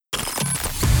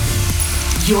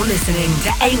You're listening to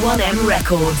A1M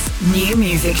Records' new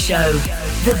music show.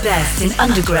 The best in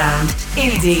underground,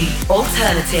 indie,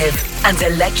 alternative, and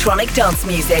electronic dance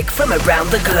music from around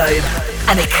the globe.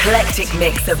 An eclectic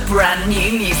mix of brand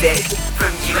new music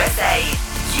from USA,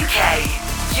 UK,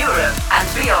 Europe,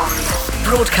 and beyond.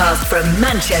 Broadcast from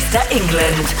Manchester,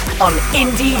 England on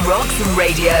Indie Rocks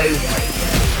Radio.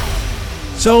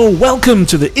 So, welcome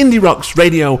to the Indie Rocks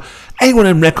Radio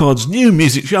A1M Records new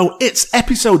music show. It's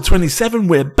episode 27.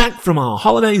 We're back from our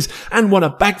holidays, and what a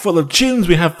bag full of tunes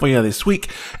we have for you this week.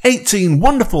 18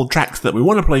 wonderful tracks that we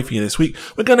want to play for you this week.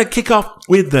 We're going to kick off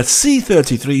with the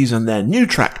C33s and their new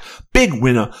track, Big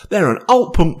Winner. They're an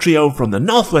alt-punk trio from the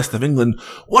northwest of England.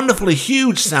 Wonderfully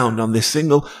huge sound on this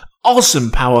single.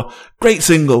 Awesome power. Great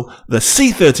single. The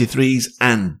C33s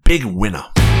and Big Winner.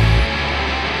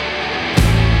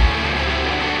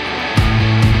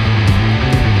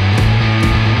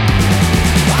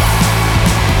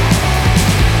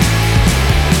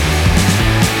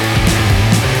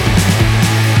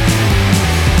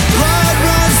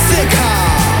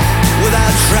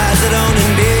 Trazodone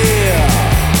and beer.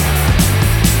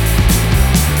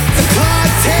 The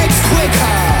clock takes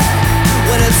quicker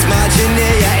when it's marching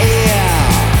near your ear.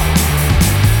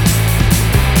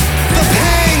 The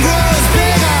pain grows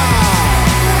bigger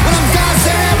when I'm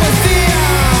dancing with fear.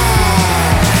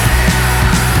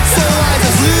 So I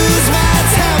just lose my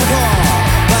temper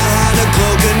behind a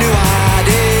cloak of new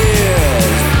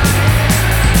ideas.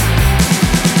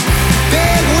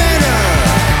 Big winner,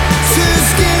 two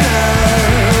Skinner.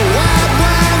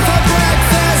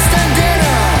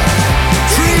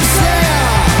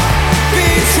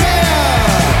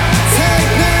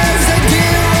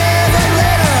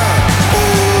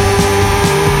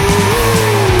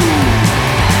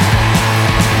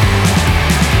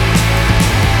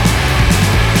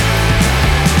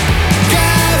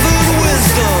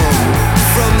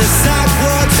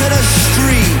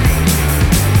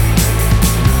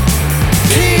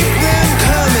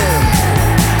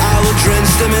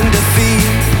 Them in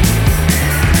defeat,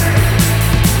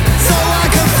 so I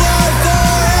can float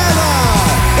forever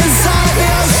inside the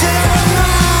ocean of my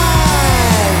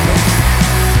mind,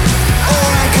 or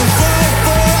I can float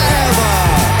forever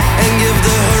and give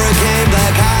the hurricane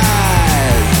black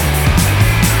eyes.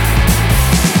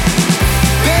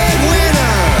 Big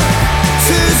winner,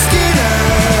 two Skinner,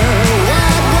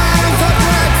 wild wine for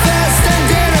breakfast and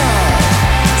dinner,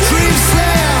 dream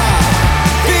slayer,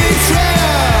 betrayer.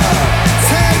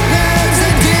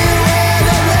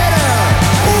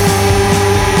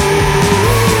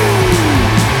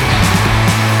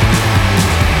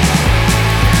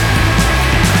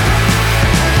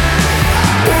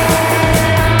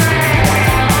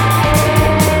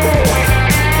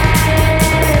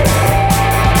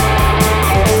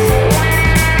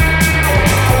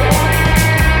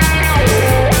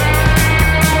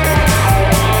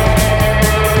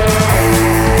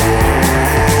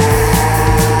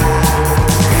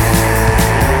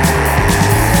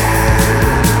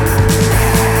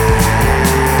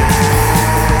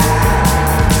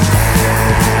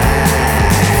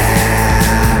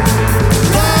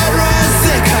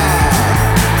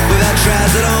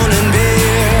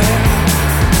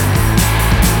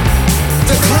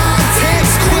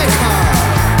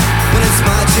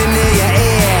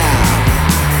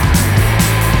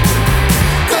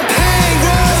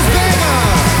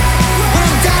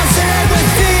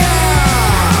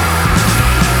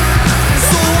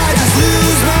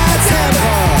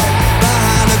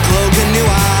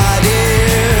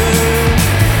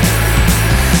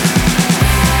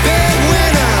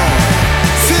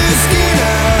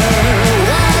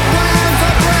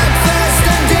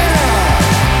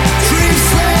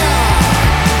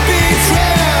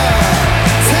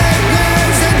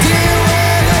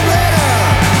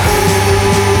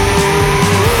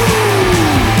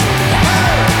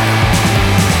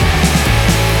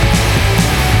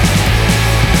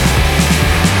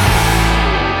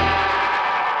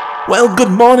 Well, good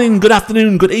morning, good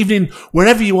afternoon, good evening,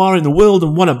 wherever you are in the world,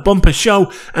 and what a bumper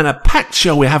show and a packed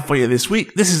show we have for you this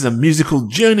week. This is a musical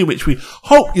journey which we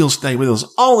hope you'll stay with us.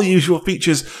 All the usual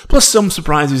features, plus some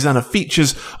surprises and a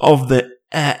features of the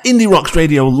Indie Rocks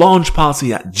Radio launch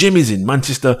party at Jimmy's in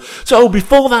Manchester. So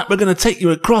before that, we're going to take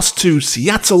you across to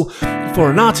Seattle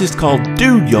for an artist called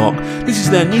Dude York. This is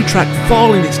their new track,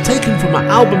 Falling. It's taken from an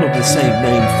album of the same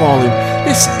name, Falling.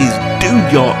 This is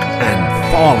Dude York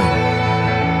and Falling.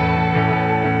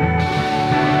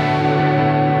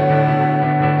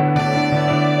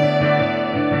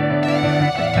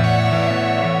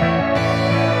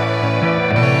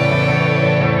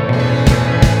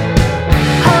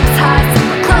 Hopes high, so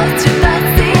we're close to the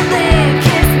ceiling.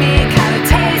 Kiss me, kinda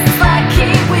take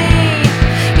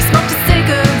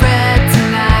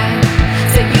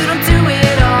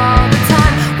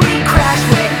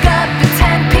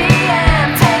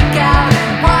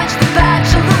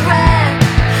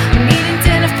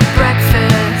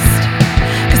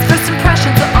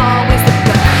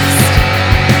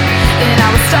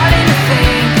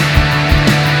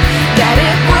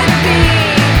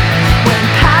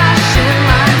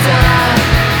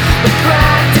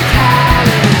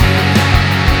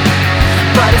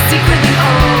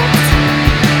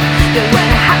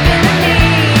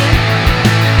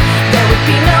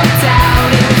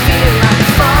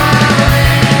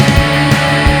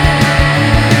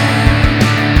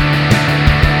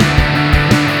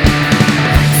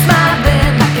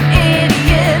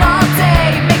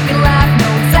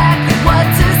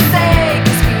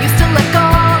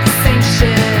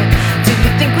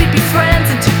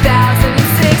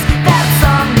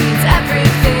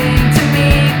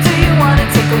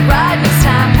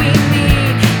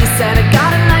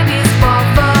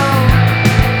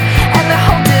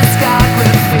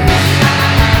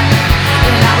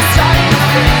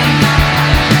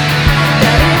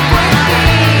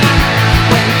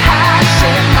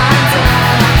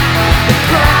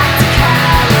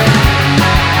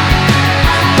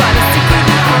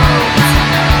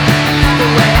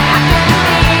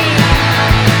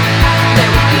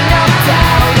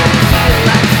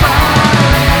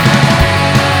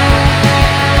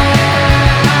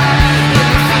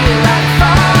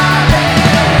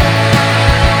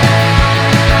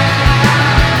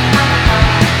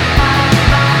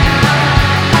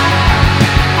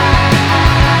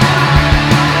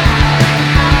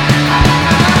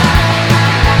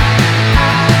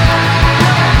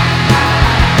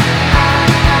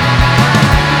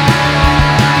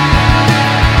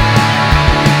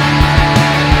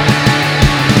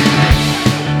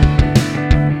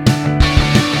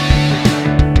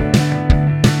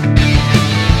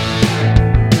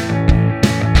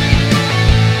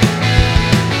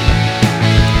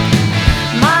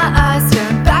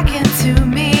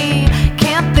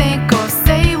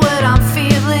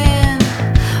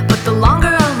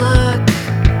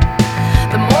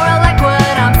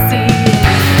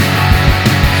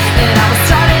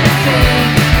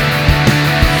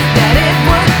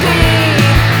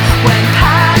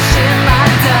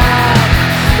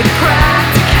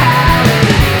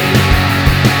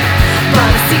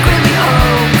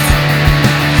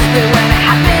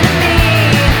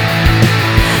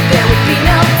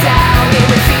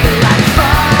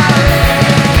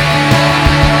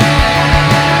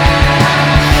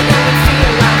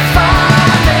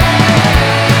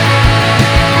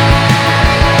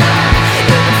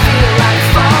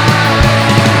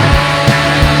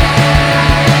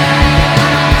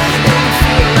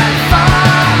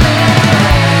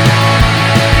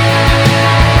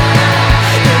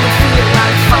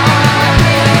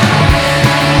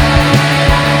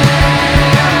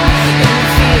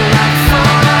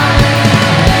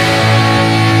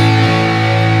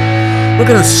We're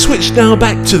going to switch now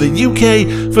back to the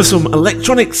UK for some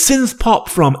electronic synth pop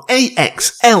from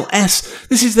AXLS.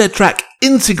 This is their track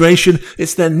Integration.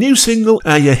 It's their new single.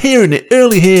 You're hearing it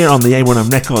early here on the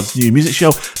A1M Records New Music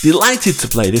Show. Delighted to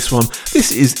play this one.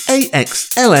 This is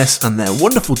AXLS and their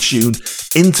wonderful tune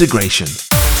Integration.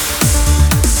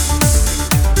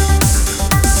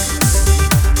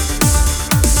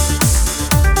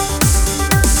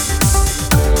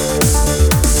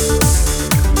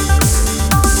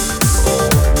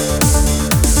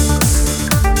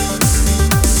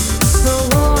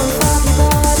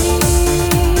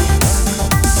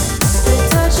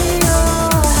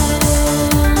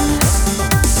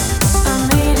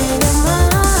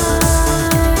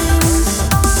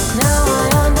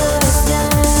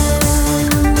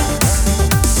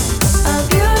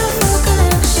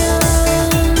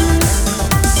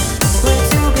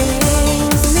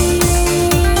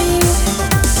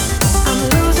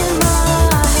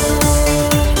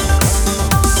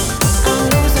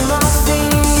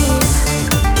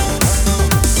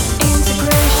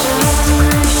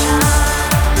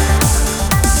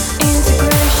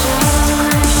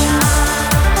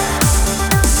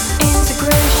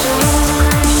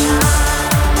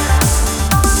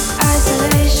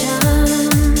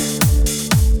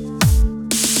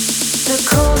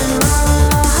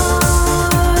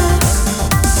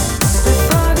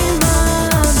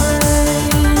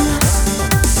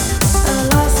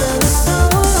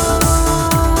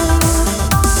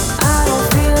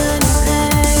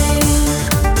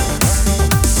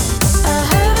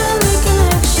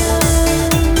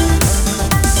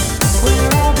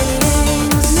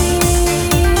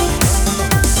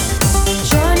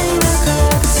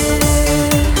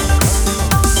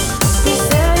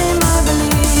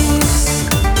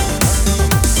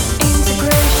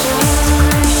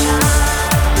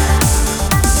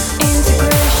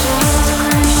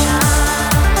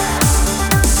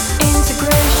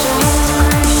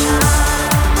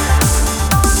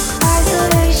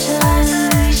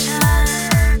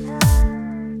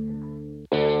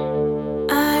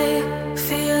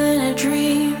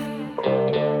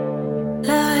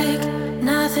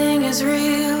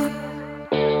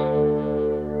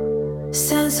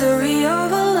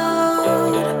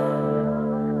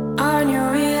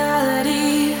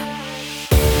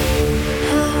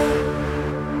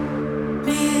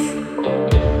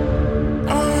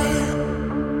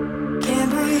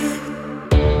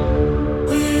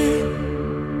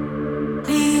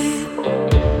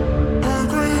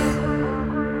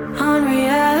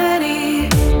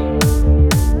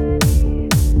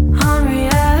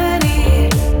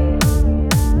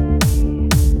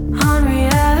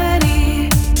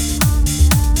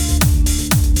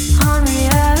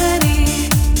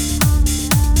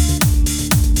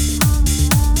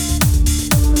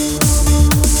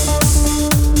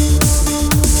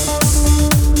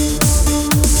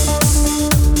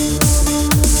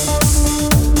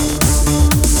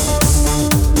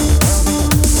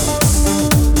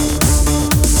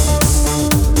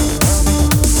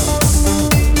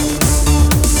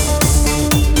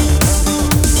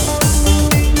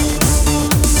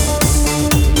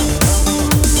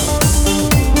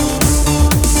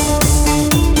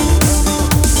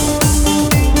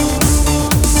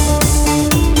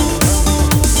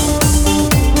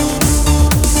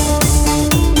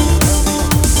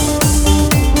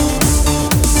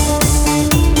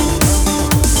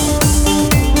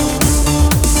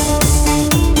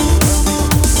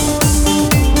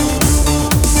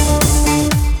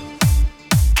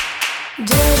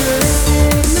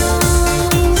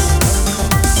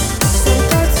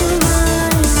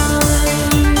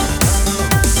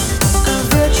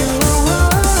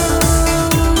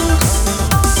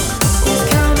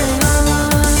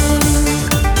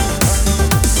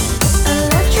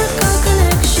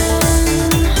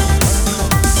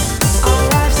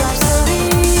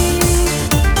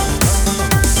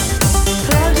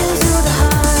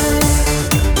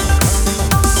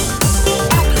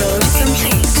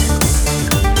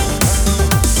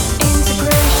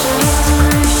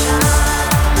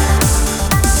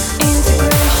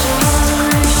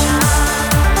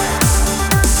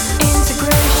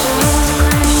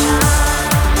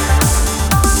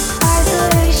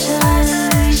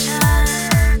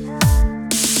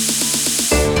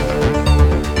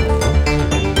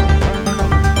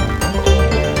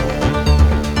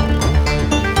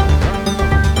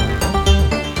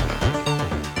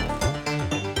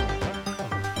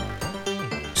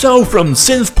 So from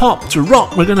synth pop to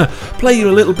rock, we're going to play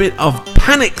you a little bit of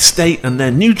Panic State and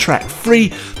their new track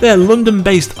Free. They're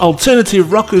London-based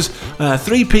alternative rockers,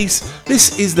 three-piece.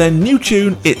 This is their new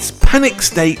tune. It's Panic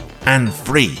State and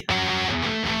Free.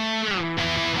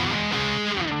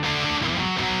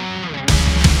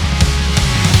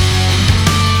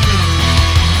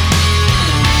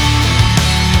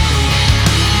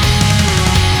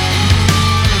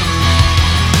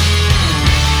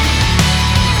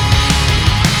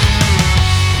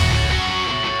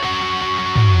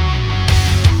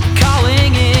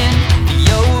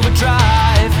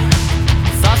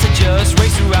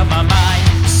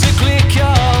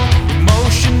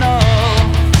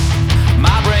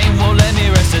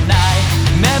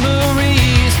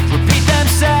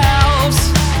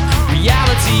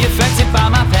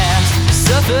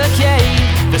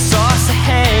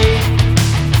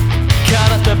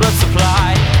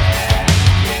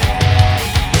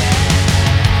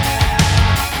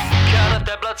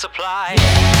 fly.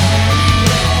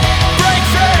 Break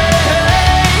free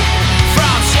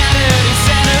from shattered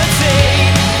insanity.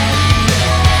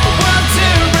 Want to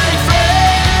break free.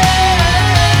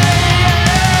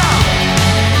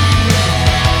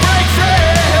 Break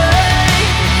free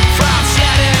from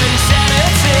shattered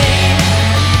insanity.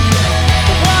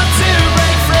 Want to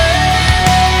break free.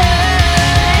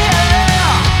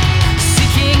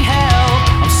 Seeking help,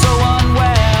 I'm so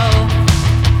unwell.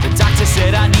 The doctor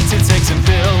said I need to take some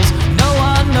pills. No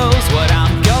one knows what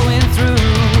I'm going through.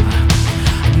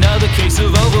 Another case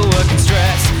of overwork and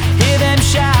stress. Hear them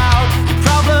shout, your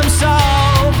problem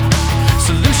solved.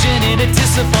 Solution in a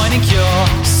disappointing cure.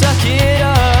 Suck it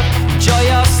up, enjoy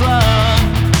your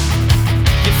slump.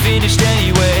 You're finished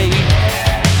anyway.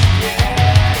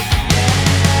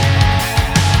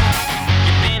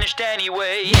 You're finished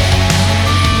anyway.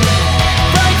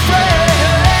 Break free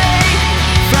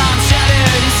from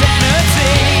shattered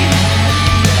insanity.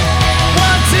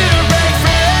 Want to break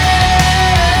free.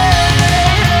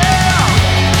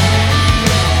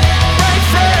 Break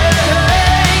free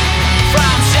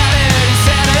from shattered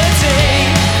insanity.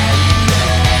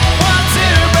 Want to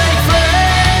break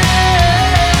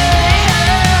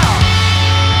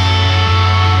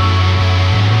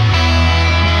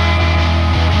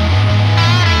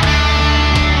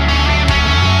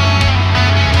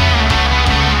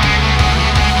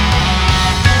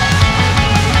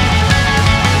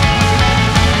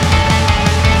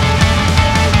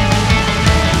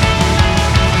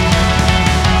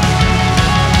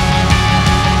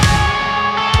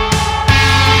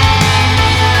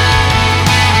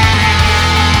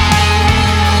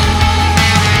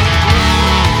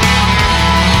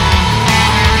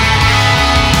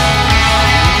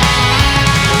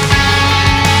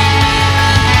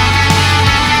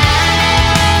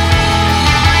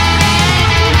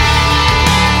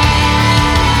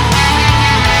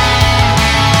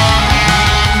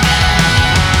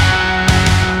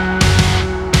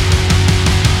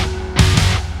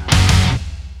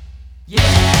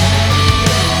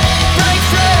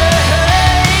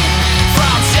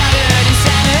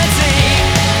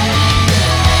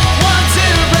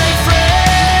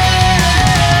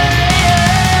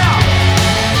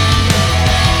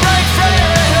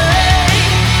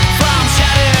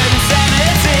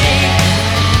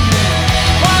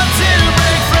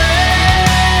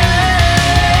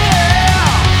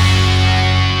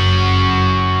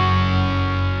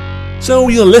So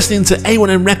you're listening to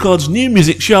A1M Records' new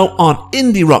music show on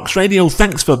Indie Rocks Radio.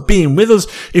 Thanks for being with us.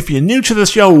 If you're new to the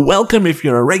show, welcome. If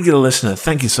you're a regular listener,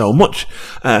 thank you so much.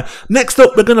 Next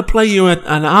up, we're going to play you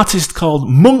an artist called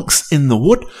Monks in the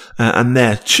Wood and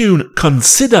their tune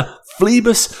Consider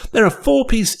Phlebas. They're a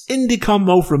four-piece indie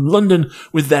combo from London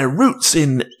with their roots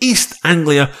in East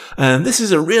Anglia, and this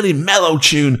is a really mellow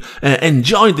tune.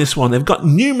 Enjoyed this one. They've got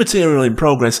new material in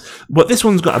progress, but this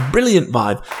one's got a brilliant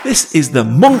vibe. This is the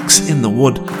Monks in the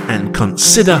Wood and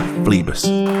Consider Phlebas.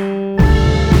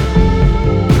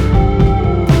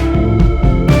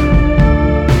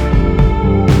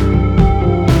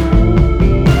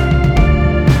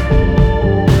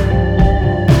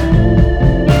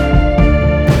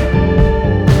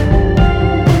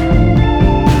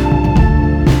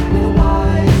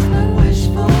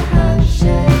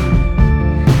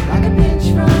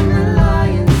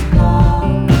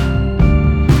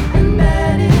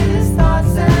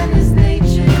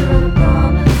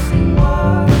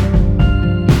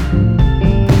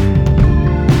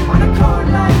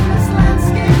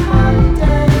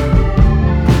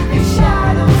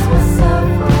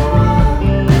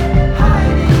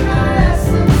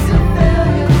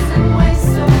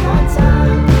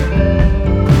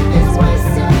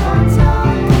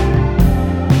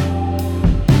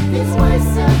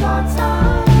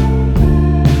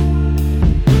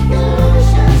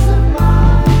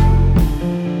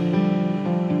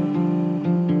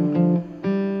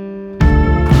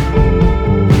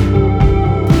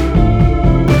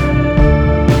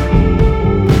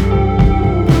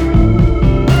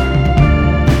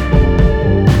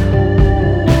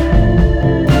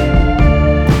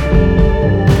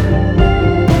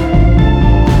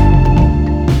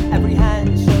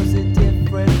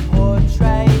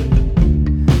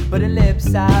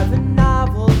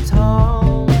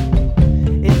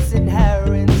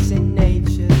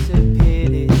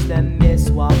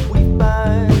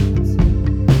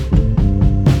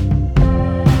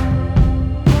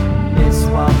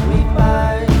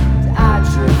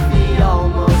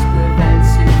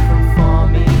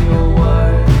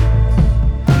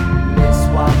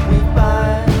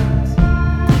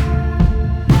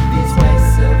 These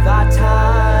wastes of our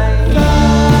time.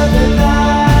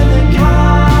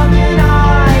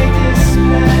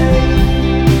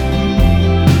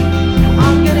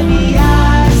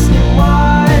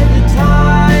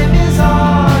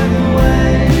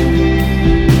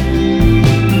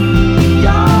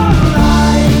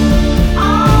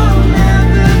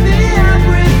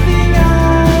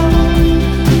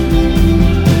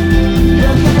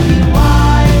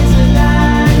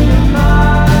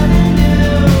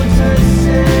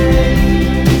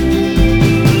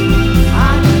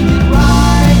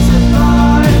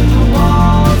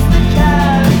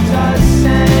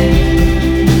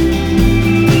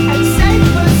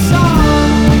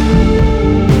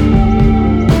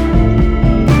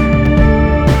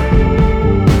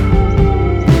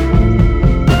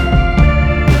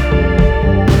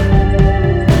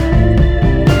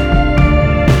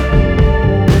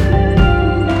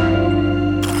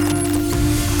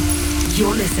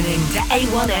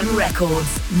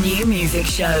 Records New Music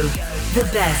Show. The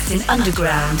best in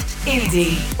underground,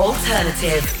 indie,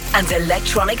 alternative, and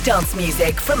electronic dance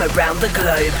music from around the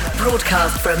globe.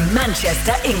 Broadcast from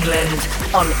Manchester, England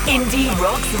on Indie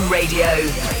Rocks Radio.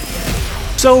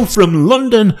 So from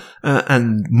London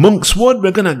and Monkswood, we're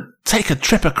going to take a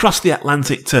trip across the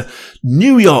Atlantic to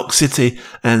New York City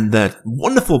and the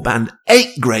wonderful band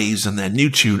 8 Graves and their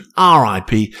new tune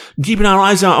R.I.P. Keeping our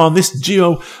eyes out on this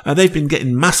duo. They've been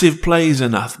getting massive plays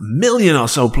and 1 million or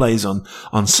so plays on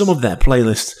some of their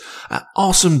playlists.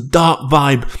 Awesome dark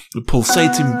vibe with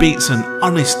pulsating beats and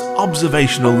honest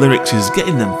observational lyrics is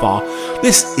getting them far.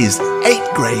 This is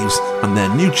 8 Graves and their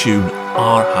new tune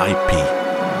R.I.P.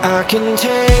 I can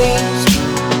taste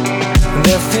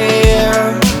the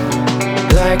fear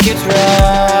like it's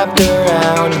wrapped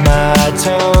around my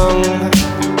tongue.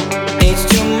 It's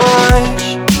too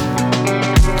much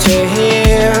to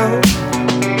hear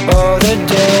all the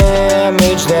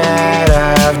damage that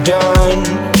I've done.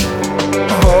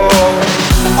 Oh,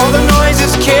 all the noise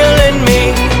is killing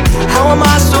me. How am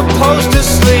I supposed to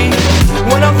sleep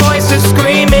when a voice is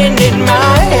screaming in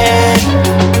my head?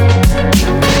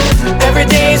 Every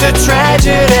day's a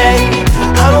tragedy.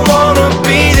 I don't wanna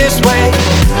be this way.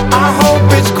 I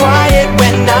hope it's quiet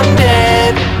when I'm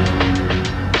dead.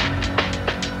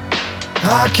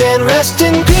 I can rest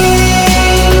in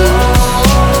peace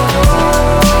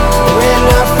when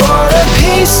I fall to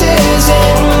pieces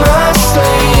in my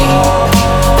sleep.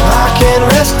 I can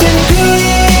rest in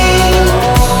peace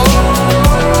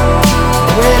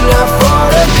when I fall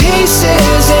to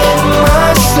pieces in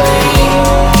my sleep.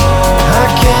 I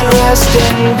can rest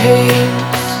in peace.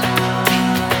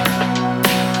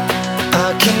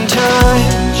 I can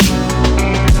touch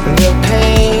the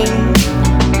pain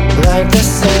like the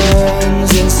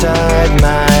sands inside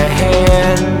my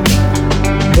hand.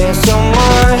 There's so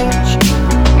much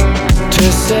to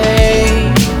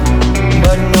say,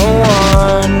 but no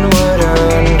one would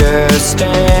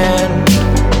understand.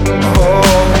 Oh,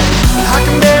 I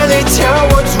can barely tell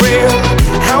what's real.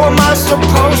 How am I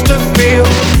supposed to feel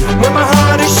when my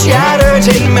heart is shattered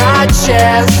in my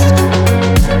chest?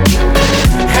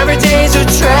 Every day's a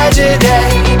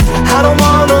tragedy. I don't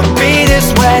wanna be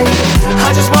this way.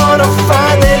 I just wanna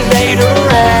finally lay to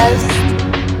rest.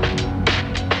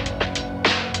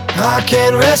 I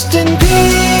can rest in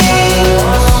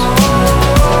peace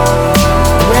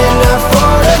when I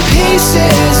fall to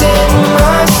pieces in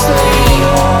my sleep.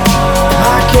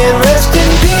 I can rest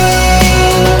in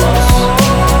peace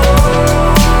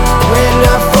when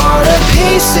I fall to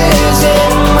pieces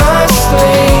in my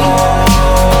sleep.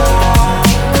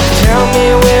 Tell me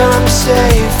where I'm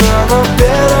safe, or a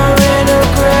better in a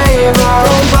grave. I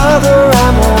don't bother,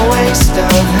 I'm a waste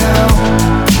of hell.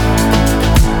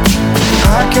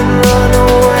 I can run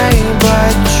away,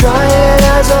 but try it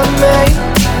as I may,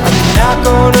 I'm not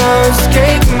gonna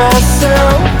escape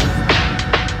myself.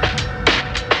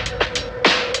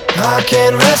 I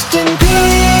can rest in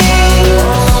peace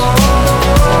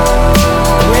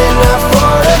when I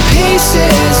fall to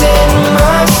pieces in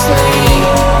my sleep.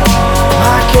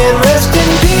 I can rest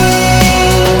in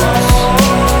peace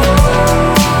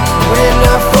when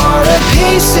I fall to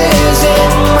pieces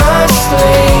in my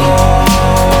sleep.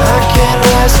 I can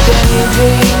rest in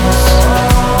peace.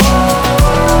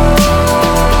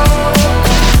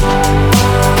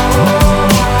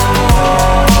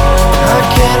 I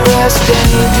can rest in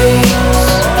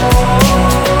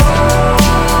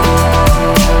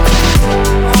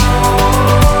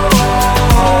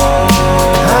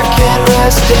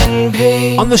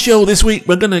peace. On the show this week,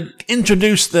 we're going to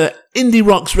introduce the Indie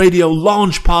Rocks Radio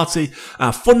launch party, a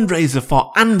fundraiser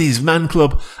for Andy's Man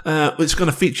Club. It's going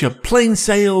to feature Plain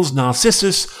Sails,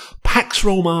 Narcissus, Pax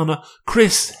Romana,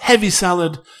 Chris, Heavy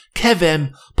Salad, Kev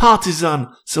M, Partisan,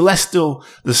 Celestial,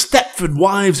 the Stepford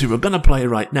Wives, who are going to play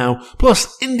right now,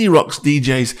 plus Indie Rocks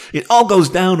DJs. It all goes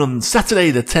down on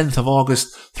Saturday the 10th of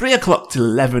August, 3 o'clock till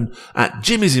 11 at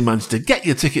Jimmy's in Manchester. Get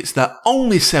your tickets, they're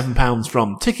only £7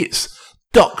 from tickets.com.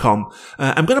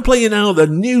 I'm going to play you now the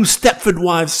new Stepford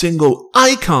Wives single,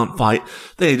 I Can't Fight.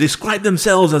 They describe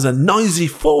themselves as a noisy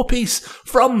 4-piece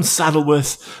from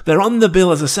Saddleworth. They're on the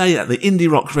bill, as I say, at the Indie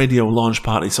Rocks Radio launch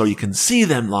party, so you can see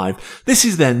them live. This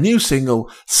is their new single,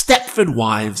 Stepford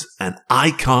Wives and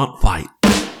I Can't Fight.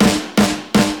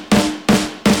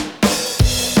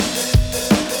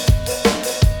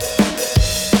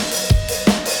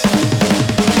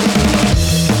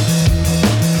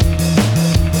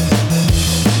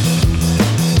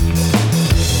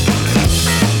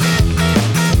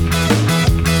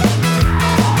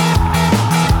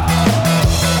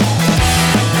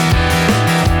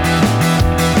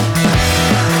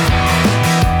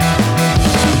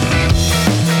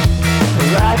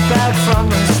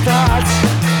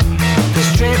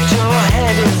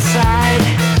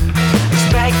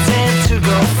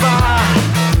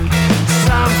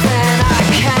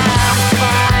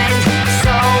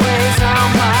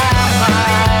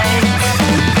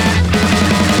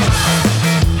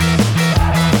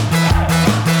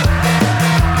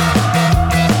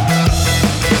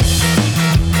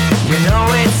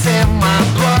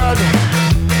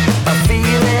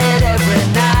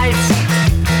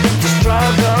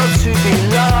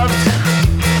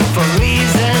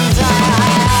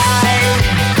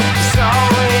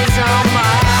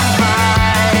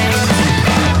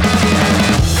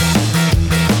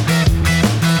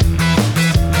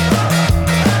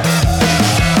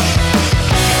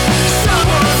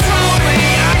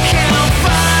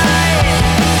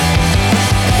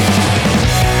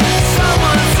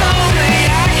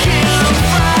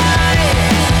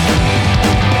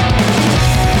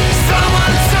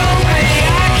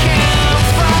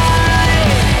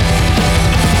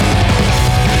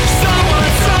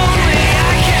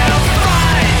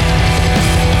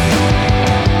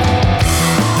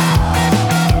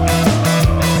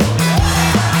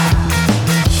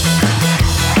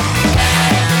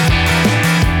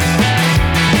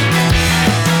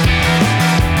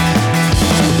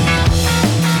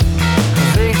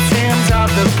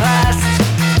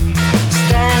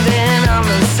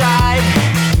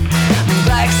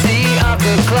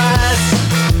 class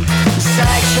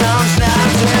sections not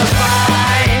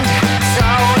defined. So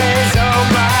is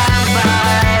on my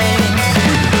mind.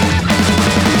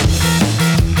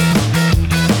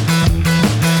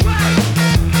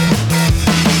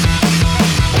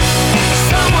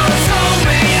 Someone told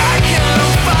me I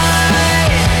can't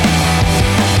fight.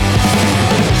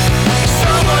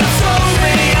 Someone told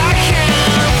me I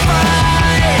can't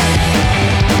fight.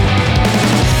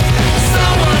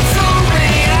 Someone told me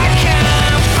I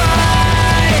can't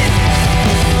fight.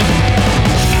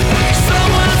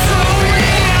 Someone told me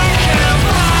I can't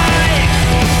fight.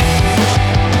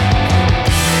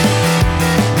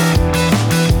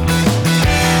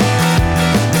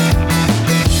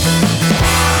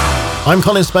 I'm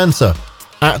Colin Spencer,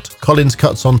 at Collins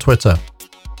Cuts on Twitter.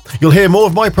 You'll hear more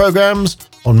of my programs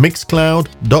on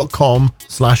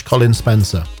mixcloud.com/Colin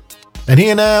Spencer. And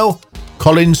here now,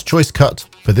 Colin's choice cut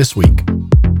for this week.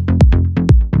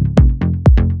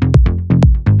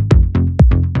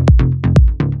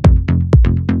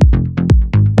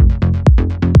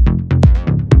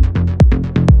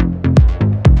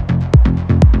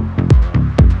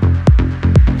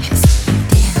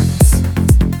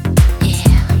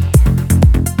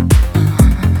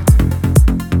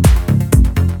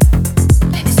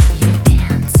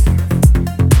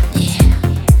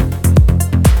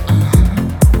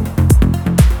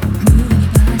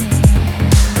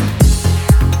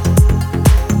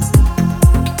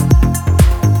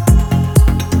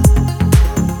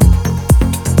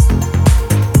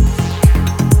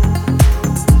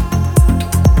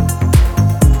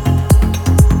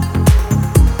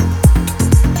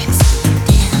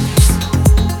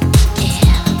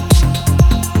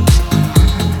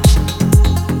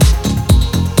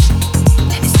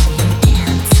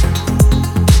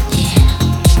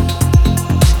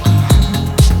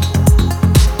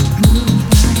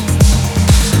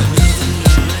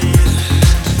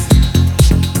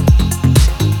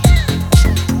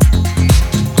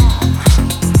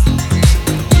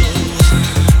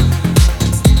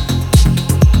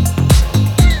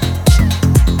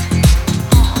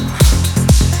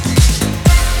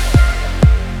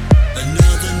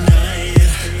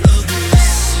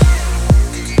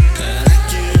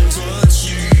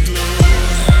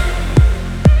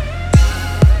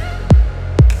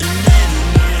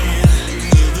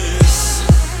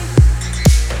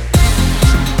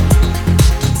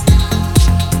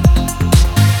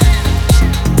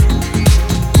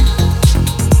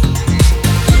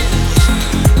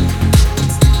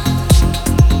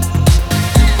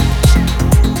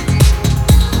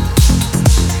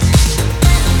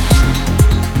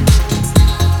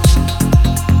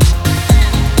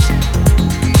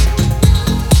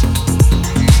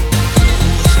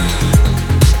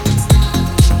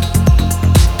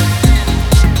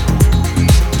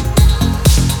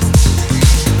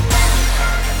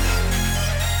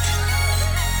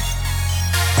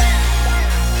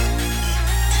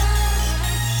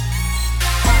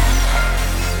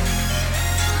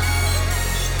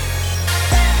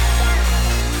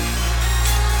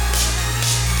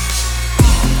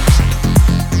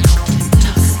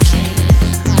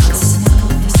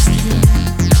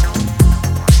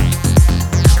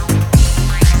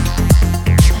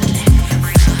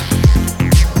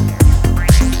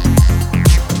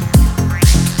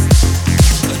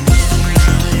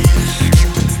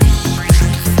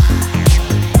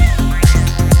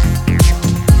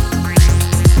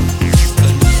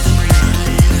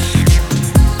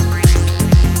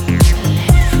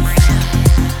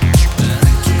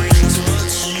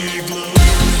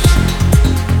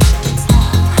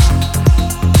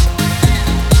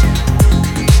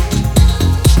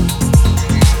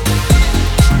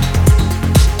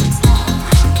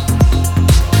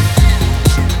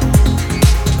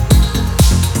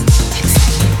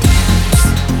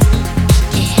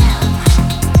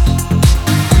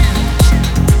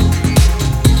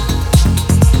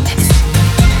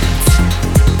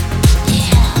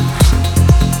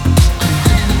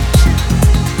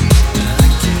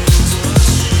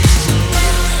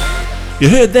 You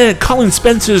heard there Colin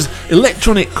Spencer's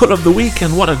electronic cut of the week,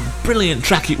 and what a brilliant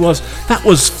track it was. That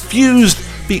was Fused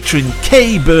featuring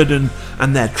Kay Burden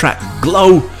and their track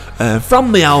Glow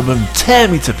from the album Tear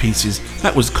Me to Pieces.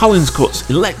 That was Colin's Cut's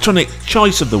electronic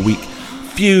choice of the week,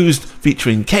 Fused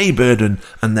featuring Kay Burden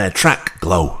and their track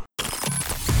Glow.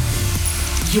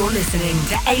 You're listening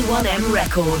to A1M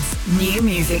Records New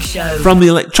Music Show. From the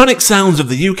electronic sounds of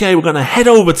the UK, we're going to head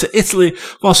over to Italy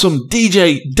for some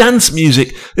DJ dance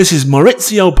music. This is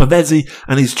Maurizio Pavesi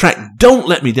and his track Don't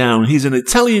Let Me Down. He's an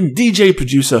Italian DJ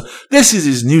producer. This is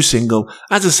his new single.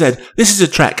 As I said, this is a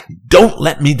track Don't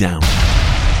Let Me Down.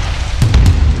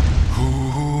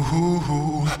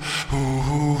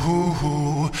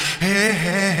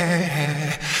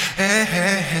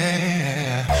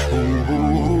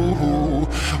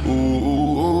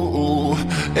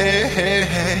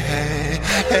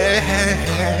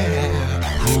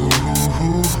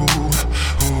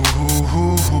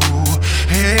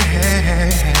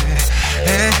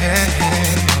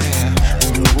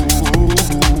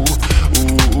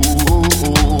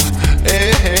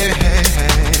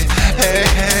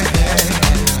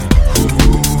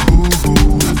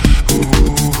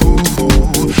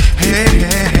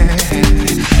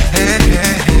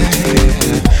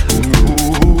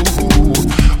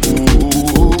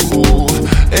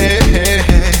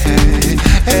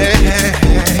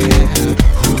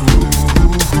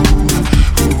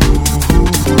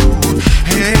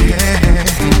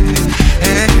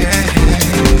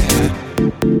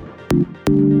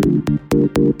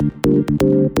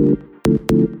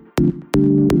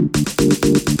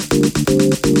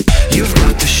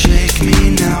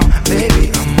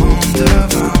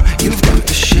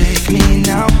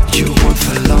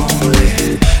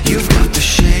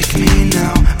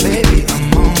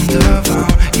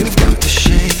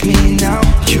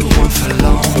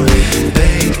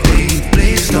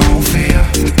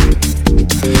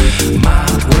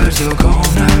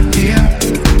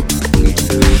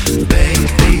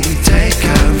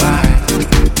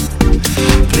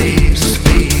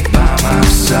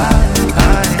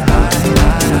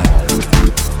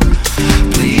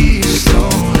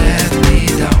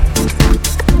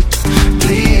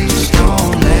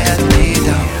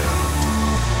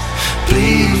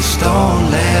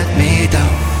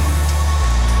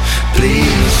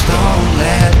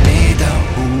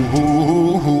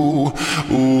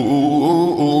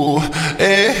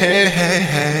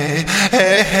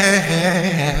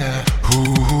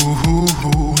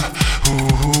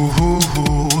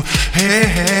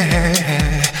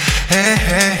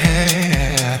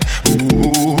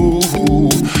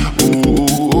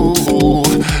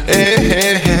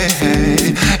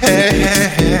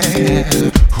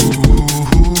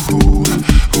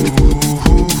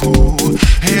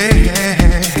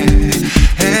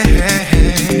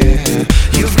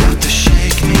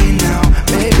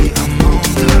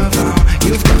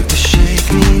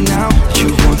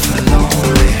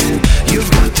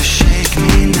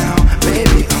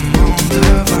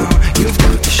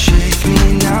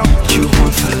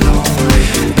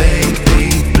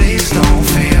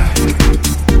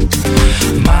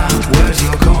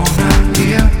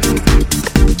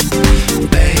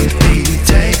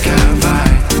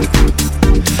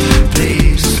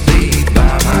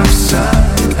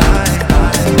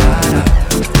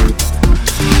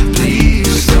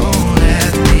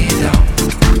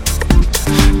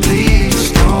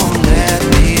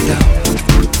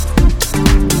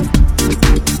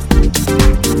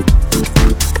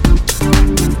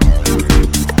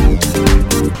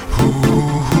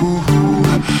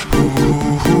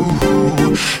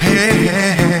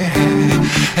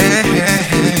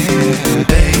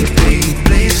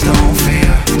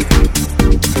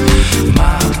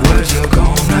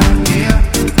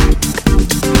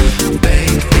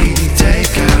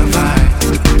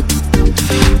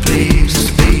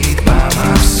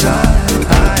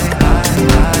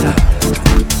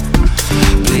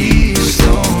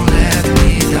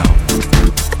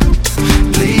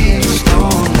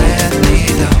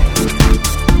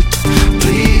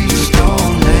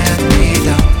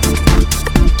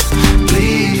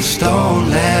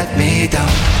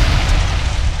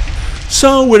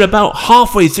 So we're about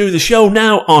halfway through the show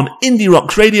now on Indie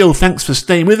Rocks Radio. Thanks for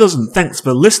staying with us and thanks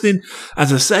for listening.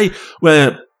 As I say,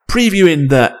 we're previewing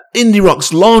the Indie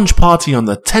Rocks launch party on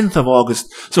the 10th of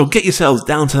August. So get yourselves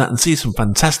down to that and see some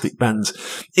fantastic bands.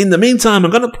 In the meantime,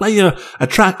 I'm going to play you a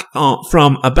track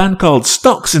from a band called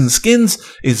Stocks and Skins.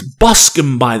 It's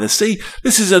Boscombe by the Sea.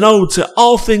 This is an ode to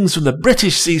all things from the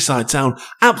British seaside town.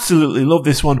 Absolutely love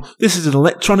this one. This is an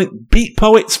electronic beat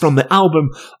poets from the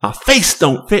album A Face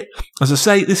Don't Fit. As I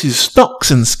say, this is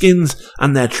Stocks and Skins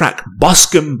and their track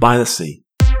Boscombe by the Sea.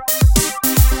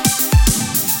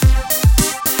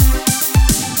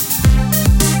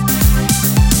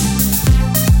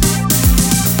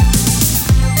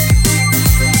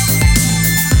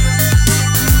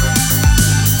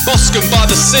 Boscombe by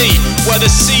the sea, where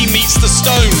the sea meets the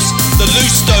stones. The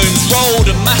loose stones rolled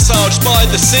and massaged by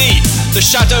the sea. The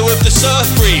shadow of the surf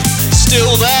reef,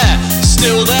 still there,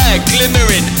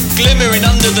 glimmering, glimmering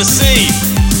under the sea.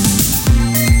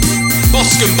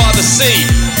 Boscombe by the sea.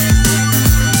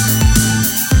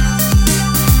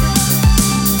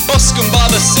 Boscombe by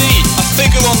the sea, a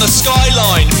figure on the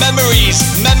skyline. Memories,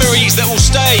 memories that will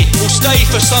stay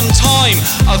for some time.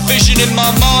 A vision in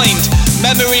my mind,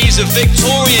 memories of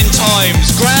Victorian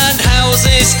times. Grand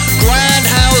houses,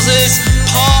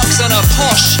 parks and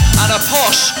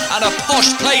a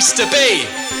posh place to be.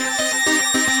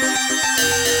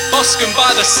 Boscombe by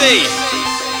the sea.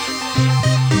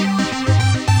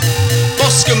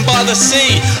 Boscombe by the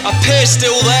sea, a pier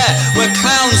still there, where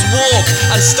clowns walk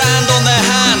and stand on their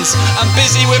hands, and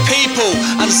busy with people,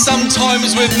 and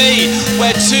sometimes with me,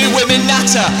 where two women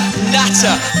natter,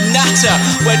 natter, natter,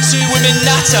 where two women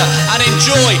natter, and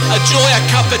enjoy a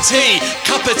cup of tea,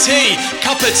 cup of tea,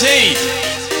 cup of tea.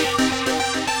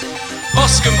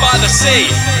 Boscombe by the sea.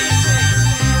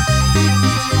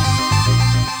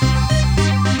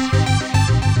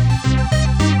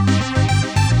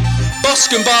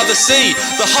 Boscombe by the sea,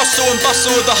 the hustle and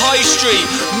bustle of the high street,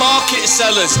 market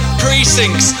sellers,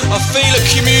 precincts, a feel of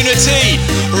community,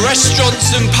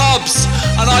 restaurants and pubs,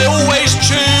 and I always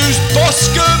choose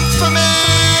Boscombe for me.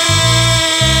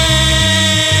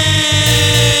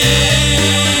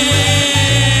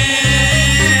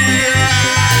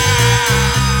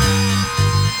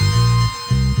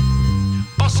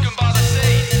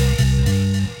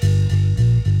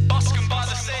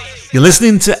 You're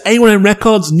listening to A1M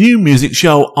Records' new music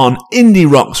show on Indie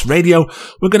Rocks Radio.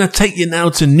 We're going to take you now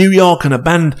to New York and a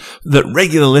band that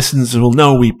regular listeners will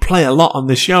know we play a lot on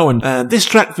this show. And this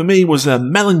track for me was a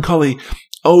melancholy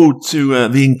ode to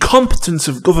the incompetence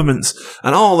of governments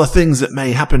and all the things that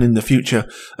may happen in the future.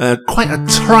 Quite a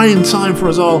trying time for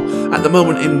us all at the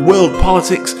moment in world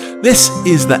politics. This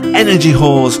is the Energy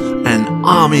Whores and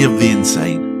Army of the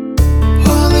Insane.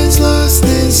 All is lost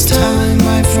this time,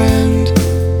 my friend.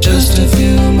 Just a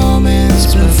few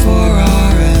moments before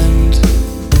our end,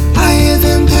 I hear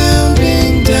them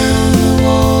pounding down the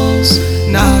walls.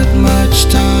 Not much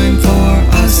time for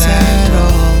us at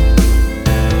all.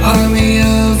 Army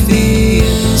of the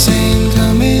insane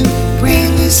coming,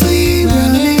 brainlessly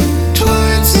running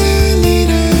towards their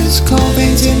leaders. Cold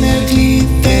veins in their teeth,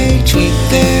 they tweak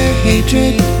their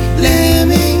hatred.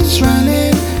 Lemmings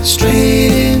running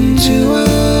straight into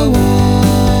a wall.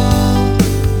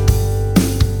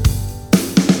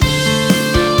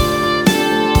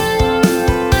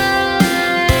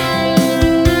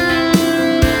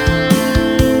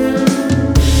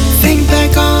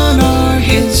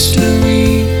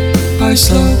 Our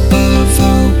slope of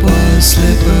hope was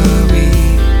slippery.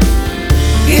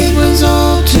 It was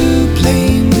all too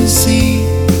plain to see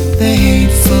the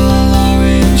hateful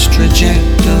orange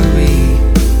trajectory.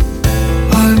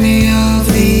 Army of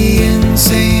the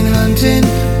insane hunting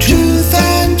truth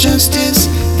and justice,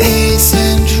 they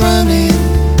sent running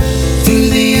through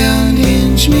the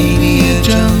unhinged media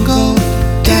jungle,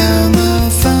 down the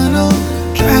funnel,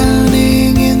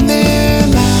 drowning in their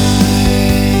lives.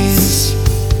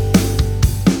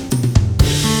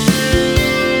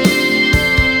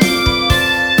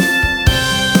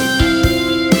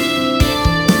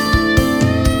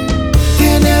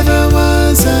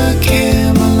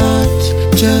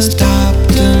 Just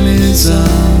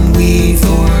optimism we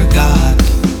forgot.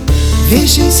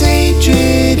 Vicious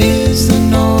hatred is the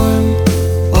norm.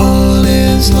 All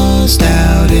is lost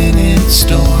out in its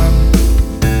storm.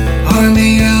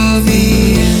 Army of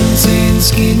the insane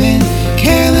scheming,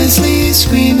 carelessly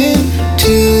screaming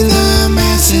to the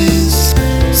masses.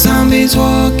 Zombies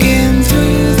walking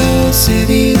through those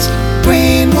cities,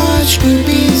 brainwashed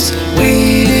groupies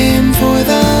waiting for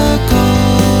the call.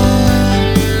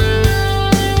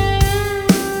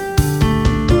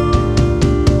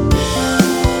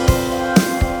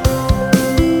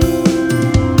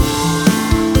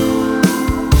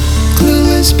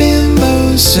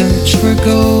 Bimbos search for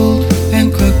gold,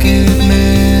 and crooked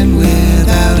men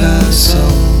without a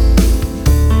soul.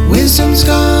 Wisdom's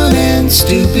gone and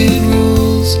stupid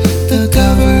rules. The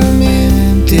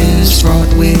government is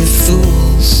fraught with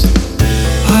fools.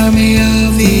 Army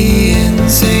of the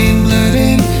insane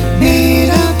blurting made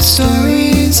up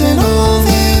stories in all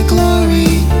their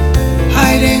glory,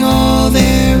 hiding all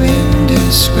their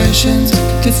indiscretions,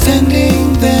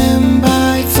 defending them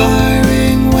by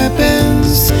firing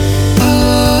weapons.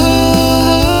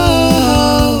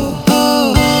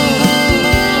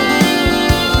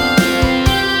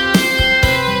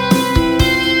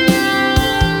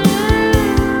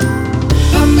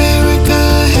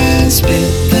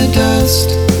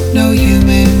 No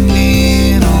human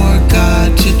being or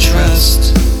God to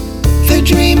trust. The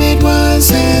dream it was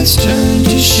has turned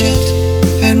to shit,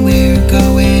 and we're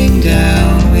going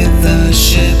down with the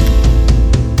ship.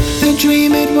 The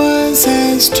dream it was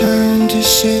has turned to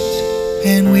shit,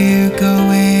 and we're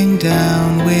going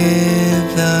down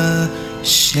with the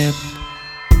ship.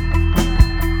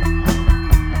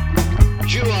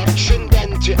 You are tuned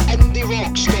in to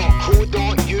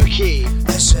indierocks.co.uk.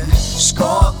 This is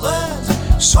Scotland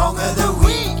Song of the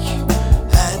Week.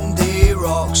 Indie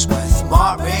Rocks with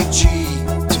Mark McG.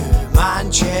 To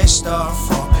Manchester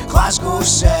from Glasgow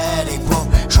City, we'll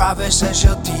try Travis says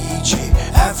she'll DJ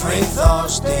every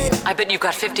Thursday. I bet you've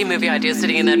got 50 movie ideas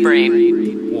sitting in that brain.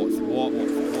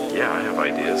 Yeah, I have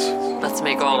ideas. Let's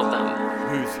make all of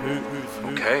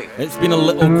them. Okay. It's been a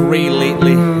little grey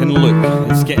lately, and look,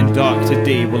 it's getting dark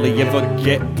today. Will he ever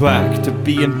get back to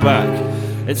being back?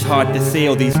 It's hard to say,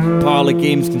 all these parlour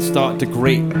games can start to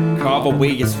grate. Carve away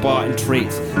your Spartan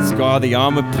traits, scar the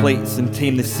armour plates and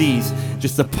tame the seas.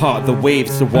 Just to part the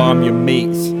waves to warm your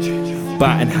mates.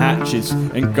 Batten hatches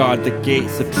and guard the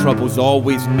gates. The trouble's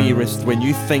always nearest when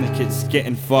you think it's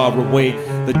getting far away.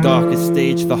 The darkest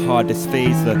stage, the hardest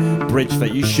phase, the bridge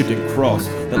that you shouldn't cross,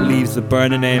 that leaves the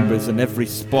burning embers in every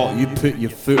spot you put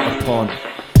your foot upon.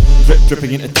 Drip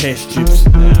dripping into test tubes.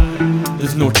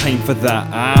 There's no time for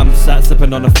that. I'm sat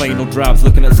sipping on the final drabs,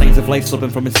 looking at signs of life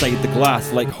slipping from inside the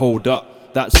glass. Like, hold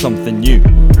up, that's something new.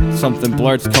 Something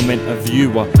blurred's come into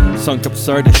view. A sunk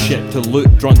absurdist ship to look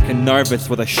drunk and nervous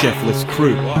with a shiftless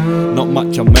crew. Not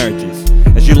much emerges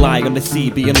as you lie on the sea,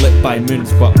 being lit by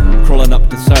moons, but crawling up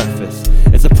the surface.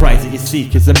 It's a prize that you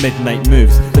seek as the midnight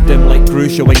moves. The dim light grew,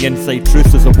 showing inside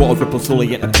truths as the water ripples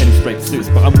slowly into pinstripe suits.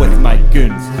 But I'm with my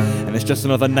goons, and it's just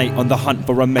another night on the hunt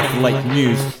for a myth like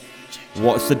news.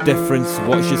 What's the difference?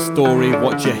 What's your story?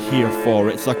 What you here for?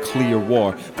 It's a clear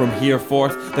war. From here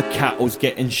forth, the cattle's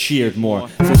getting sheared more.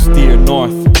 So steer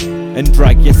north and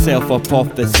drag yourself up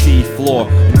off the sea floor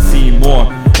and see more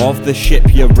of the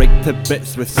ship you rigged to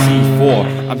bits with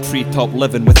C4. I'm treetop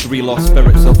living with 3 lost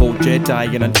spirits of old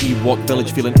Jedi in an Ewok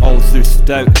village, feeling all Zeus'd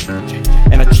out.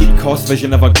 And a cheap cost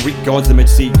vision of a Greek god's image.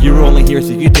 See, you're only here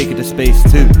so you take it to space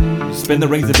too. Spin the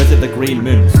rings to visit the grey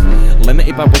moons.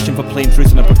 Limited by wishing for plain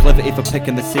truths and a proclivity for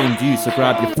picking the same views. So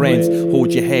grab your friends,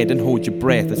 hold your head and hold your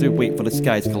breath as we wait for the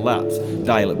sky's collapse.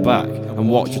 Dial it back and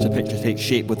watch as the picture takes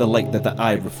shape with the light that the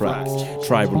eye refracts.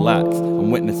 Try relax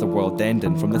and witness the world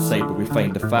ending from the side where we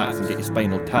find the facts and get your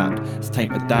spinal tapped. It's time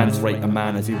to dance right a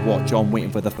man as we watch on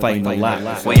waiting for the final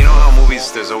act. Well, you know how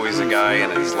movies, there's always a guy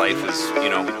and his life is,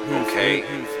 okay,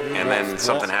 and then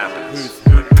something happens,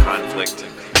 conflict,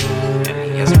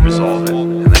 and he hasn't resolved it,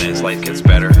 and then his life gets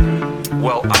better.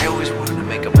 Well, I always wanted to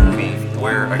make a movie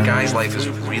where a guy's life is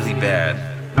really bad,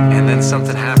 and then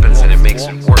something happens and it makes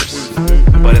it worse.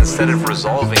 But instead of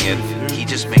resolving it, he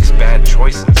just makes bad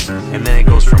choices, and then it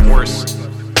goes from worse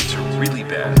to really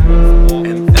bad.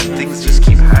 And things just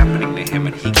keep happening to him,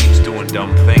 and he keeps doing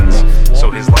dumb things. So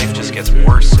his life just gets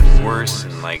worse and worse,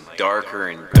 and like darker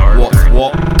and darker. What's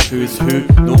what? Who's who?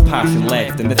 No passion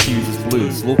left, and the fuse is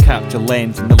blue. Slow capture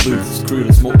lens, and the loose is crude.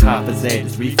 The smoke half his head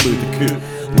as we flew the coup.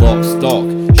 Lock, stock,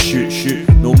 shoot.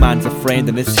 No man's a friend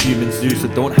in this human zoo, so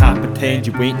don't half pretend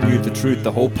you ain't knew the truth.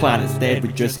 The whole planet's dead,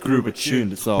 we just grew a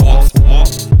tune. It's all what's what?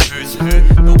 Who's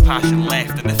who? No passion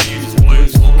left, and the fuse is blue.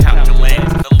 Slow capture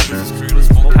lens, and the loose is crude. The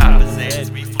smoke half his head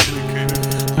as we flew the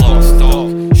coup. Lock,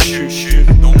 stock, shoot.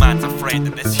 No man's a friend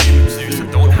in this human zoo,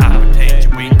 so don't half pretend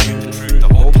you ain't knew the truth.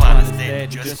 The whole planet's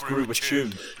dead, just grew a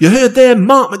tune. You heard there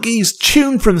Mark McGee's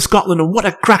tune from Scotland, and what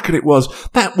a cracker it was.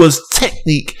 That was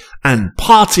Technique and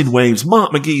Parting Waves,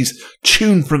 Mark McGee's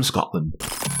tune from Scotland.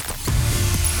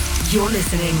 You're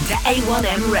listening to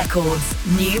A1M Records'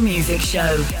 new music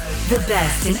show. The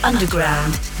best in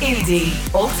underground, indie,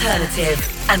 alternative,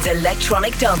 and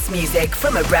electronic dance music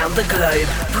from around the globe.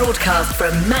 Broadcast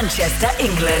from Manchester,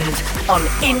 England, on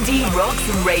Indie Rocks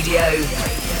Radio.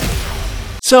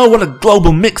 So what a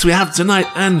global mix we have tonight,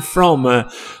 and from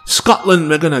Scotland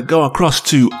we're going to go across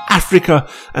to Africa,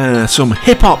 some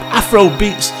hip-hop Afro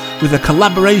beats with a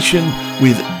collaboration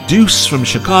with Deuce from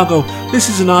Chicago. This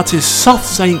is an artist, Soft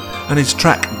Saint, and his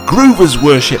track Groovers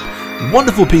Worship.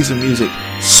 Wonderful piece of music,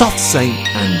 Soft Saint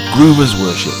and Groovers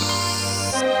Worship.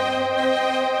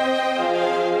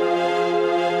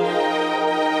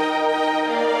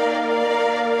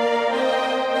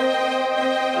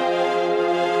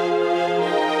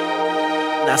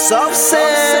 Soft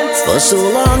Saint. For so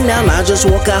long now, I just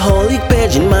walk a holy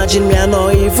page. Imagine me, I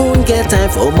not even get time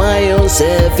for my own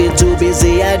self. It's too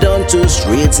busy, I don't too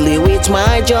streetly with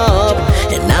my job.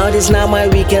 And now it is now my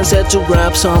weekend set to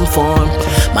grab some fun.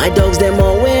 My dogs, them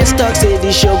always talk, say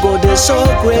the show go they so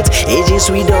great. Ages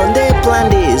we done, they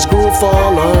plan this group for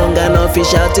long. And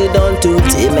fish out it on to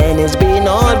team, and it's been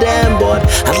all them. But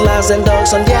at last, them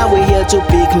dogs on their way here to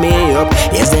pick me up.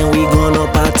 Yes, then we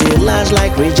gonna party large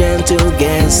like Regent to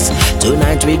guests.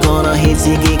 Tonight we gonna hit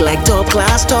the gig like top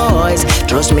class toys.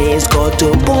 Trust me, it's got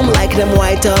to boom like them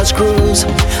White House crews.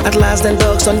 At last, them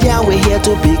dogs on their way here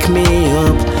to pick me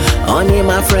up. Honey,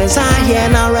 my friends are here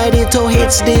now, ready to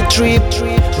hit the trip.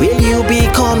 Will you be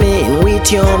coming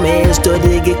with your mates to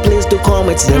the gig? Please do come,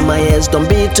 it's in my ears, don't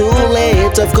be too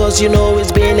late. Of course, you know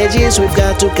it's been ages, we've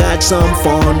got to catch some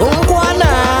fun.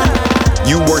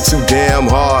 You work too damn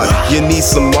hard. You need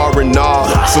some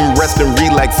R&R, some rest and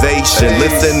relaxation.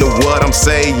 Listen to what I'm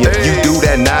saying. You do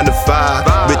that 9 to 5,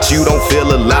 but you don't feel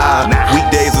alive.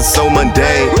 Weekdays are so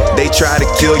mundane, they try to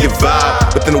kill your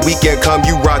vibe. But then the weekend come,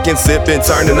 you rockin', sippin',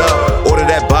 turning up. Order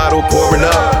that bottle, pouring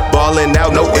up, ballin'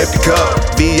 out, no empty cup.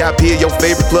 VIP at your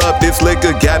favorite club, this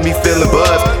liquor got me feeling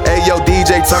buzzed. Hey yo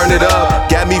DJ, turn it up,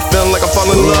 got me feeling like I'm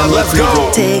falling in love. Let's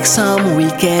go. Take some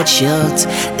wicked shots,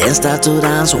 then start to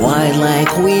dance wild like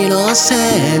we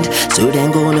innocent. So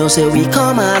then go no say we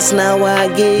come as now a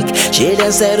gig. She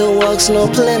then said it works, no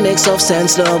play makes of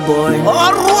sense, no boy.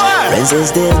 Alright. Friends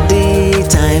is the day,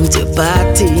 time to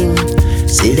party.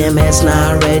 See them heads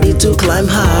now ready to climb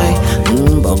high.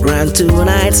 But grand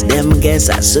tonight, them guests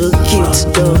are so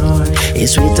cute though.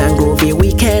 It's sweet and groovy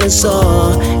weekend so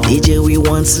DJ we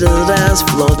want the dance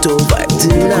floor to vibe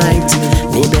tonight.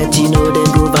 Me bet you know them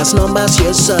groovers numbers,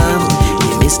 yes sir.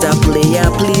 Hey, Mr. Player,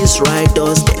 please write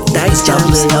us the dice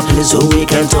jams so we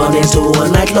can turn it to a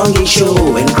night long show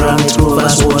and crown it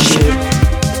groovers worship.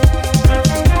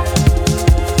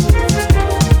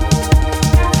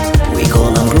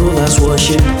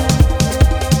 Worship.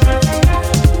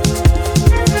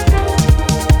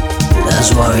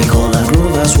 That's why we call our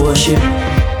groovers worship.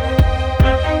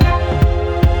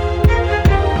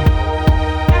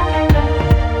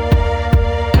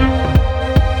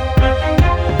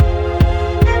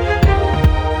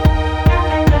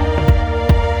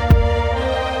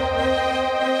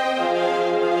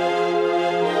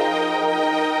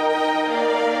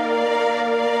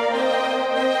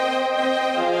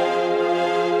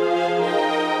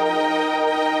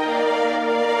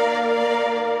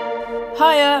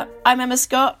 Hiya, I'm Emma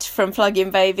Scott from Plug-in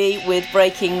Baby with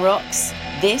Breaking Rocks.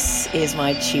 This is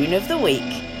my tune of the week.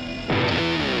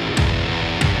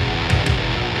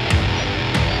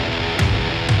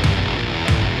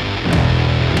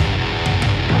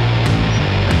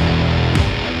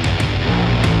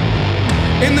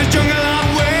 In the jungle I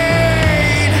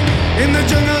wade, in the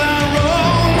jungle I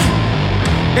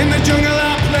roam, in the jungle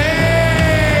I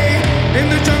play, in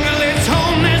the jungle it's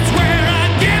home, that's where I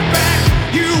get back.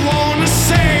 You wanna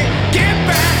say, get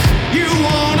back, you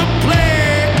wanna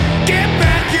play, get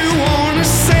back, you wanna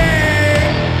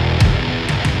say.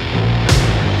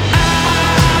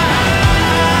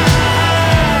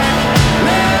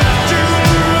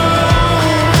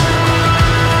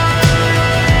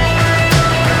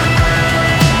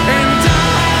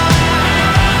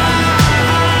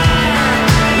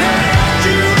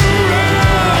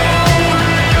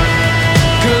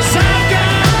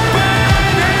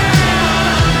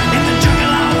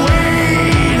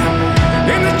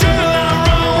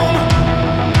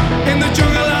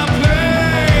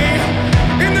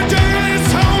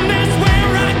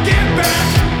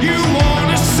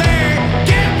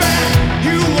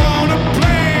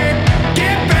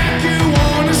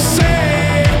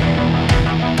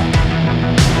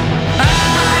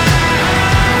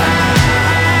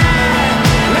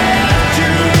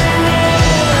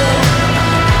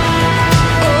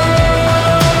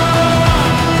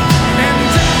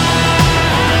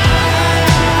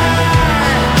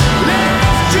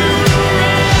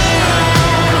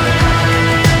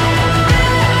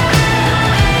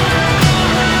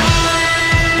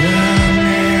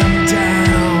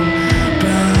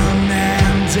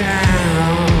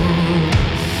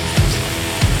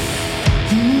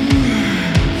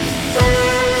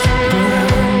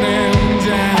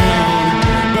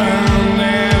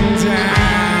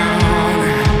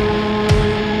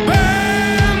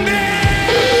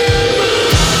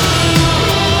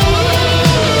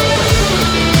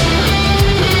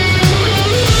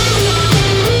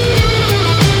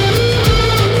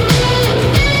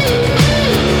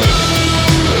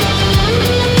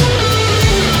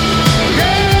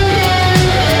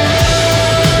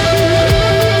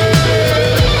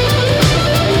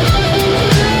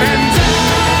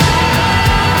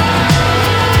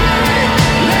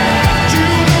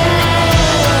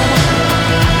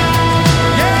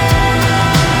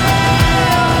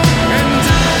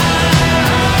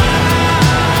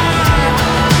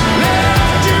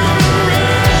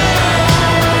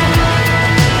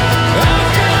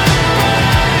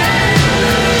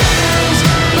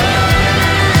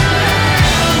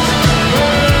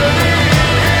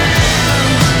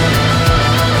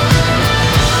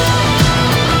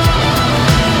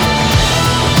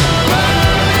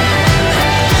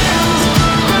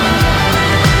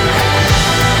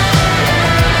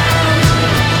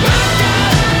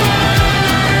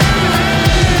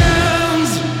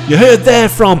 You heard there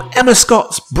from Emma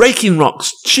Scott's Breaking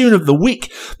Rocks Tune of the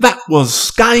Week. That was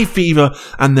Sky Fever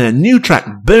and their new track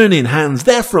Burning Hands.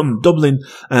 They're from Dublin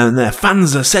and their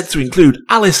fans are said to include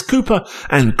Alice Cooper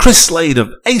and Chris Slade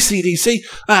of AC/DC.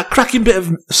 Cracking bit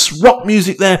of rock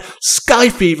music there. Sky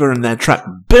Fever and their track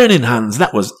Burning Hands.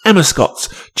 That was Emma Scott's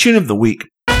Tune of the Week.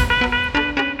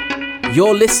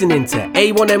 You're listening to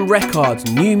A1M Records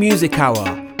New Music Hour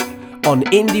on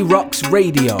Indie Rocks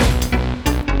Radio.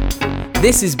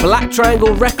 This is Black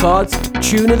Triangle Records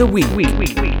Tune of the Week.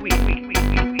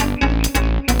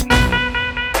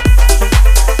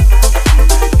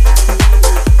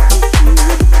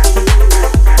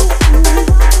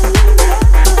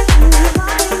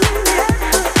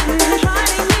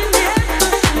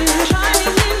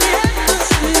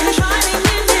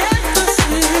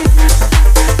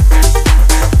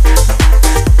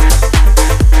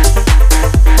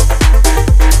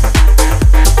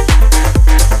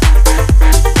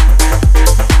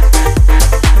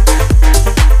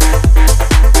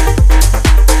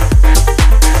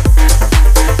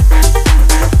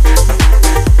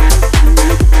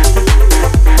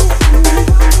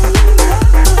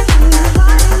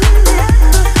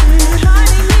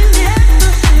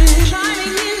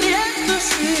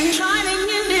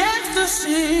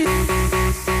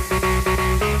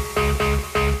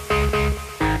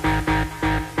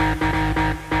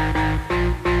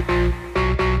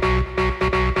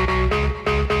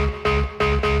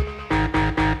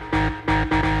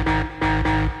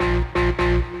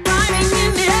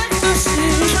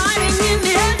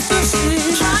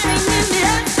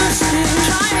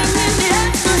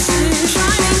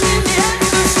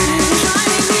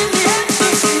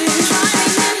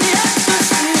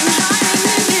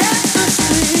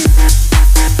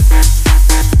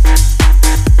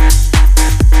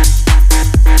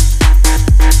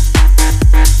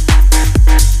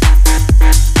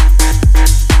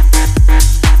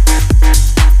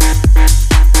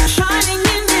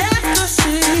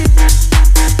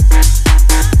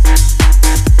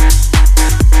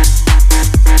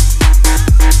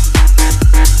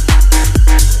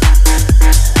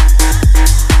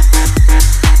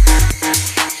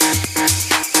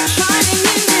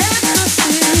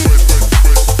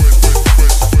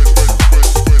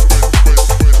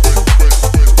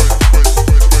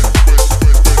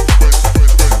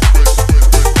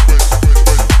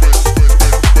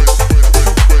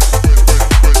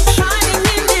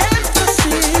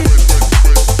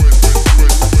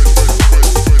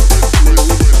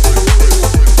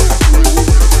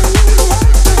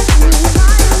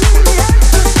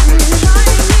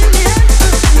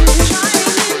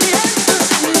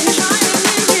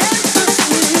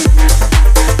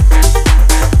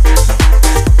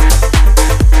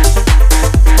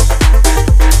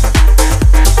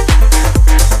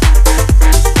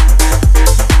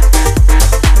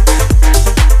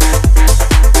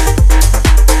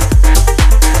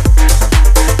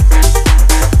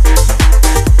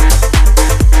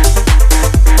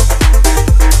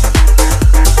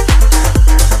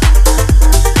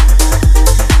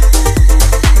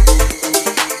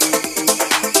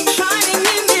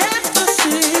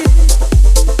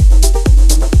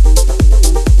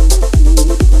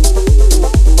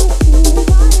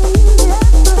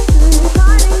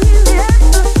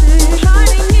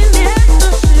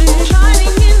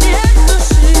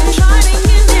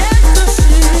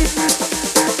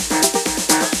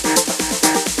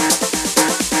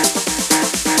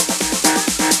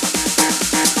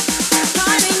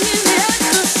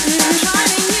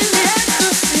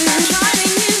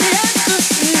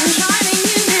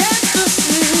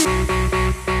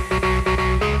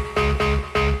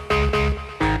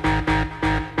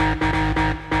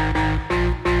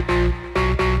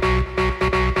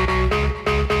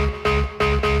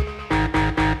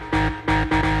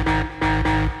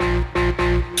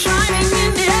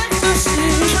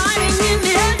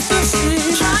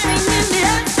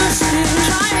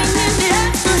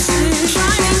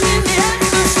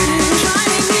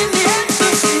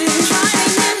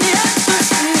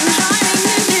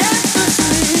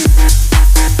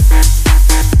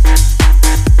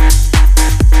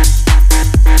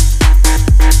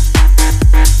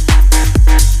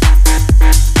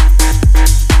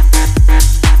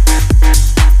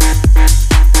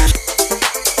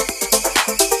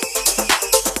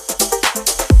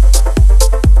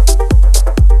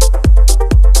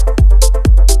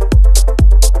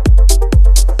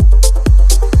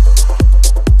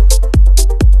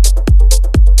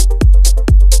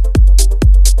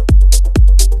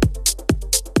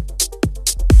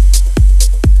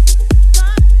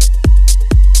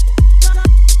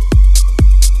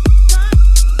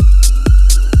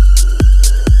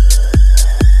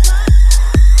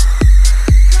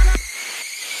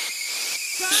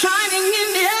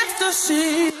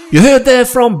 You heard there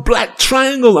from Black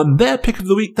Triangle, and their pick of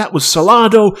the week, that was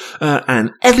Solado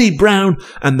and Ellie Brown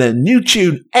and their new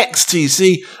tune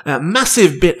XTC, a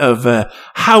massive bit of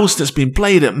house that's been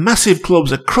played at massive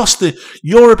clubs across the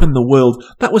Europe and the world.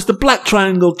 That was the Black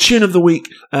Triangle tune of the week,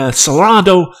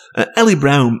 Solado, Ellie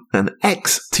Brown and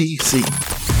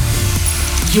XTC.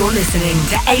 You're listening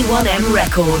to A1M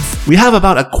Records. We have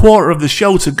about a quarter of the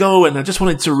show to go, and I just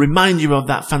wanted to remind you of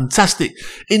that fantastic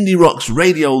Indie Rocks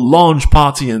radio launch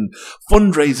party and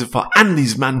fundraiser for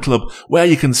Andy's Man Club, where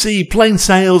you can see Plain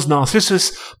Sails,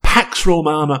 Narcissus, Pax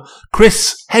Romana,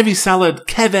 Chris, Heavy Salad,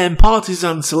 Kev M,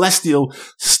 Partisan, Celestial,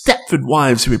 Stepford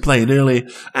Wives, who we played earlier,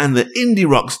 and the Indie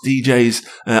Rocks DJs,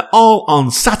 all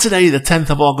on Saturday the 10th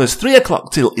of August, 3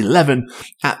 o'clock till 11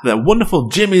 at the wonderful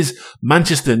Jimmy's,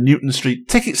 Manchester, Newton Street.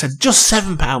 Tickets are just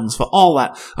 £7 for all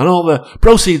that, and all the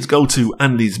proceeds go to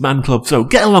Andy's Man Club, so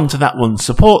get along to that one,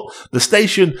 support the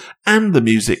station and the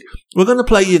music. We're going to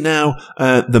play you now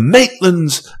the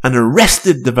Maitlands and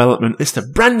Arrested Development. It's a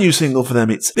brand new single for them.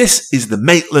 This is the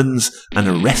Maitlands and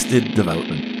Arrested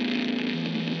Development.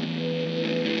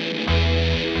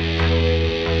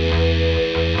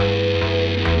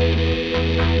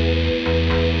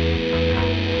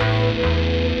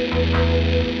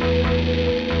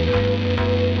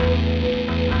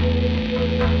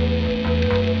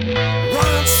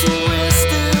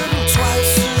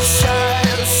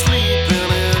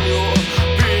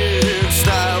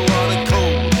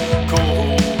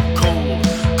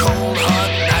 Cold,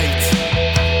 hot night.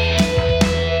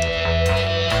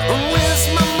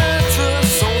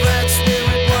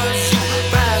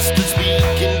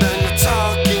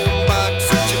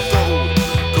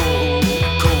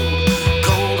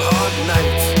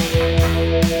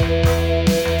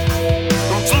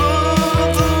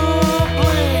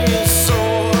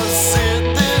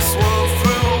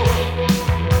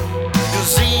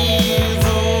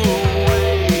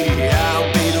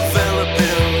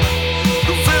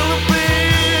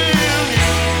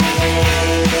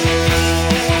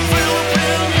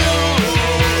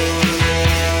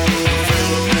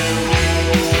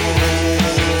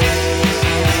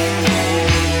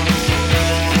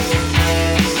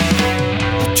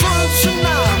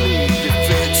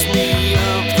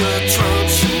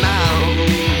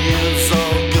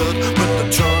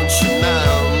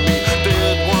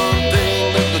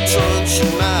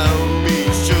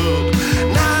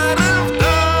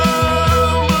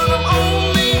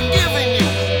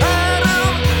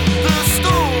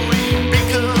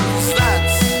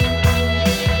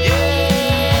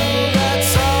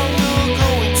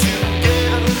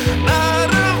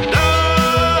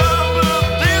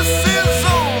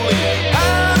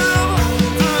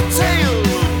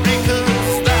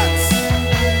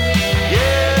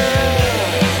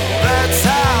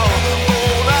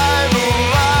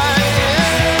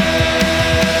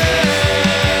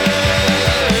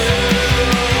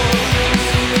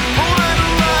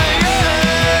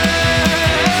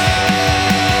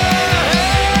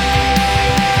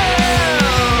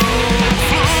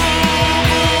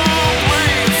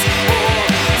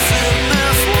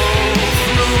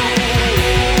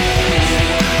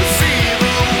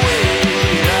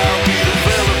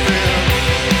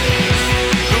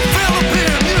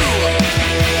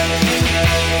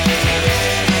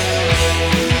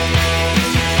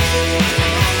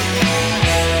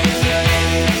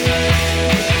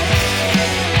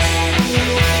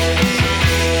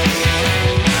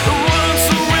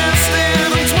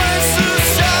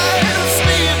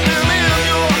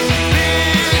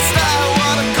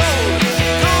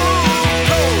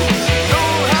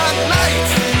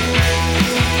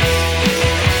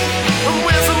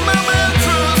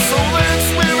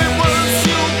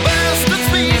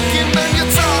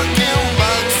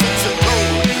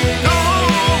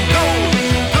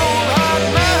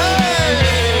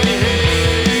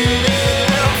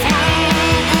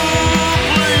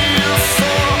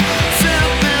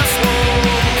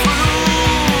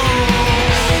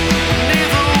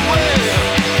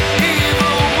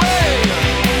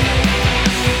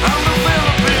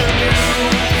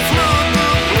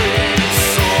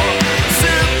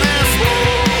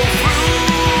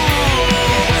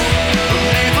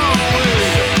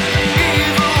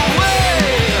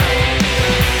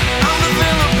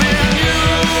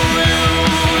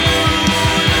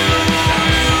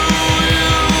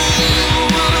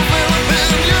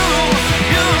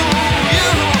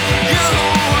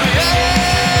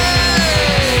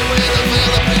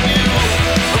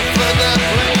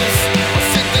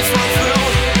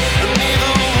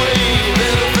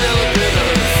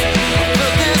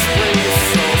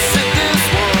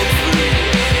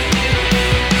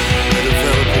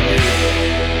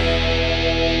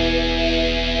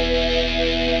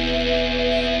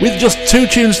 With just 2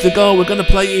 tunes to go, we're going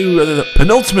to play you the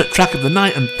penultimate track of the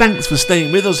night, and thanks for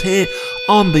staying with us here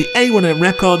on the A1M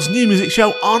Records New Music Show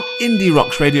on Indie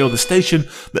Rocks Radio, the station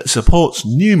that supports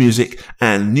new music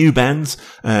and new bands.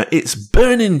 It's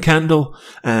Burning Candle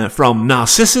from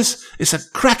Narcissus. It's a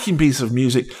cracking piece of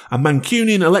music, a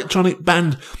Mancunian electronic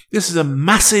band. This is a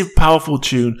massive, powerful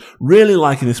tune. Really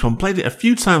liking this one. Played it a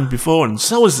few times before, and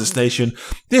so has the station.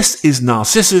 This is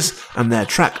Narcissus and their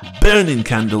track Burning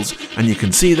Candles, and you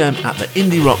can see them at the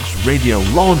Indie Rocks Radio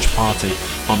launch party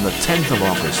on the 10th of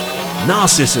August.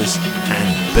 Narcissus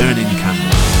and Burning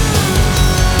Candles.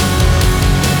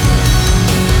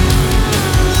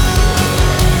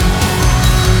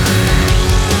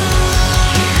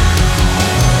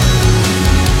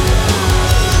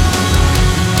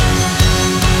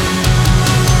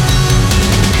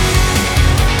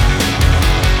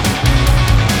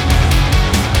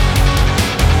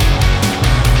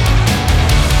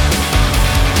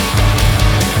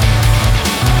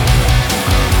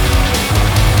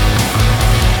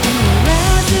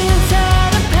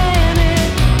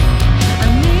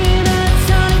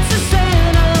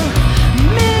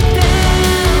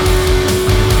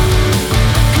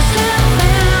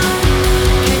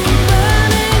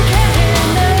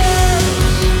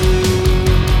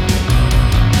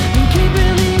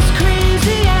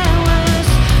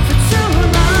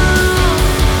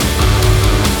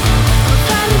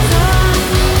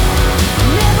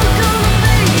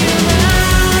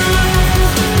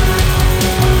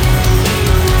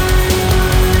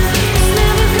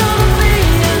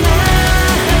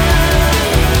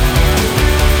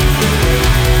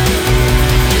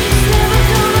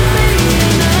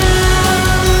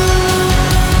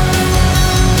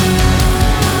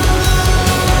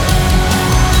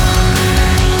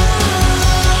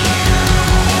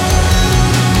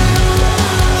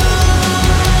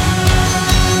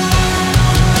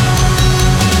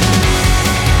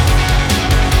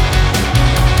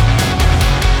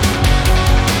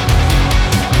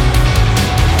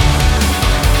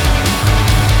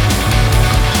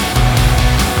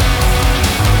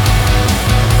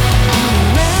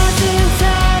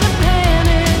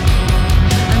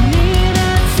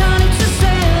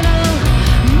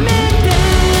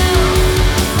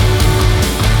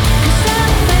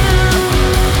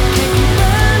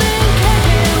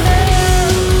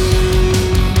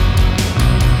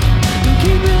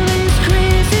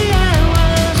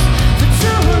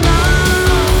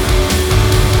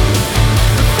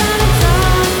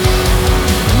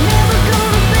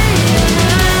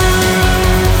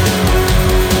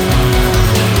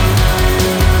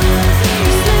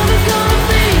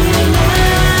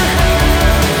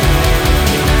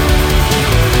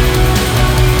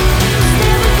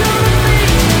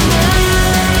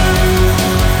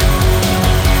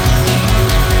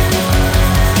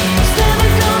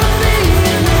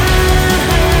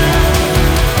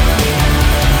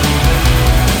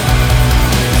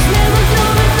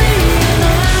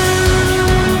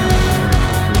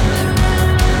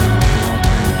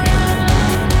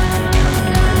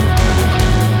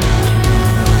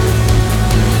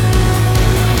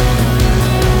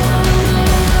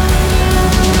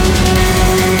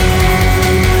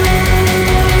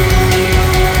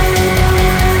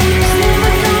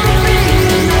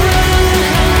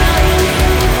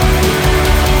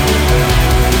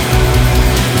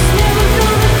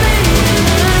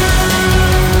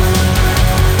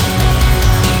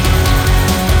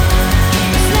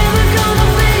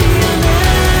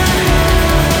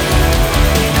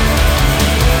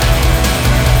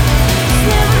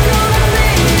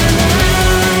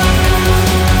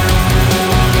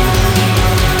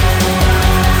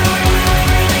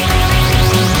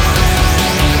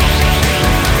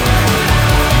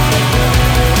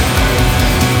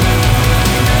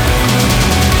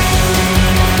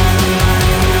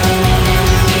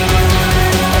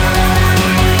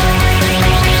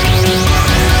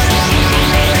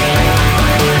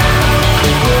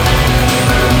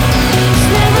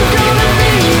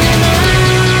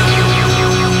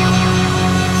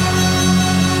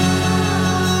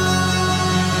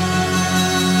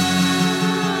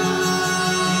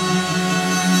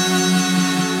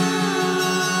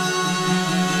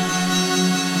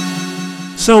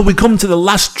 So we come to the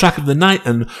last track of the night,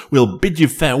 and we'll bid you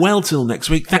farewell till next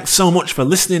week. Thanks so much for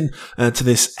listening to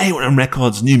this A1M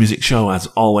Records New Music Show, as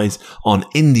always, on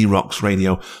Indie Rocks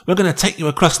Radio. We're going to take you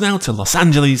across now to Los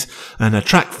Angeles, and a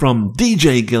track from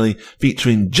DJ Gilly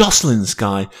featuring Jocelyn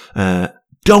Sky,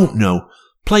 Don't Know.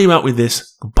 Play you out with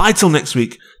this. Goodbye till next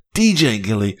week. DJ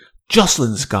Gilly,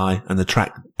 Jocelyn Sky, and the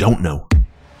track Don't Know.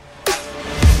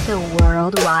 The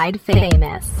worldwide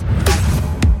famous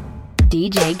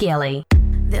DJ Gilly.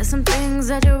 There's some things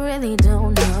that you really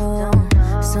don't know.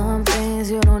 Some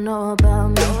things you don't know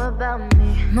about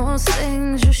me. Most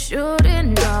things you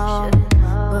shouldn't know.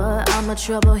 But I'm a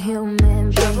troubled human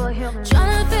being.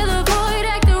 Trying to fill a void,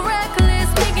 acting reckless,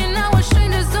 making out with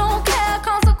strangers, don't care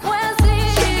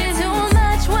consequences. Shaking too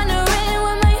much, wondering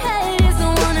where my head is.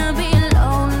 Don't wanna be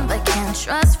alone, but can't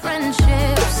trust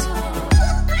friendships.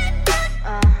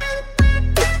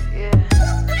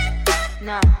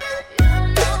 No.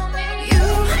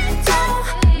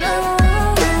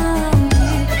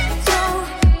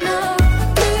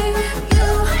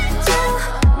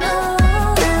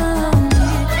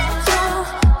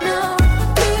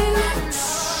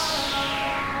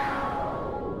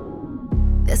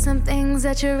 Some things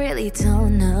that you really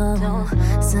don't know.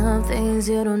 Some things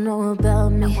you don't know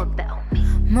about me.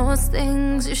 Most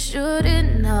things you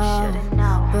shouldn't know.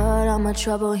 But I'm a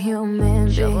troubled human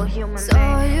being.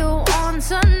 So you want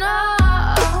to know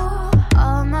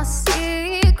all my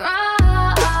secrets.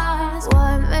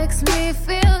 What makes me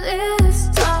feel this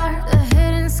dark? The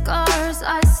hidden scars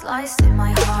I sliced in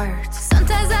my heart.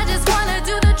 Sometimes I just wanna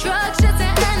do the drugs just to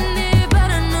end it.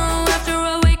 But I know after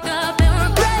I wake up and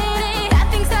regret it.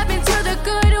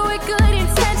 Good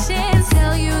intentions.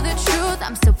 Tell you the truth,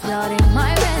 I'm still plotting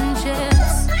my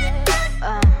vengeance.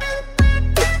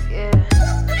 Yeah.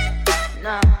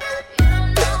 No. You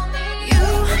don't know me. You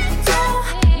don't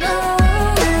know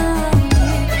me.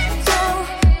 Don't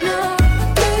know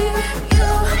me. You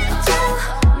don't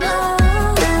know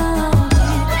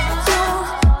me. Don't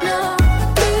know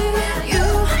me. You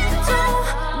don't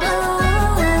know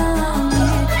me.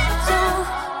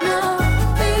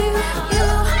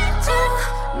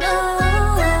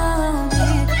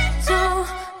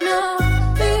 Don't know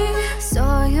me.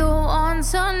 You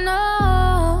to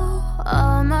know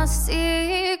all my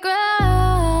secrets.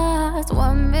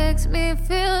 What makes me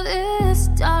feel this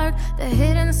dark? The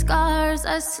hidden scars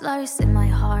I sliced in my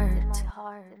heart.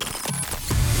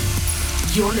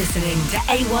 You're listening to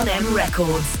A1M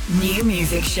Records new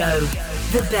music show.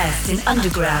 The best in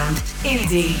underground,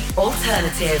 indie,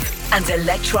 alternative, and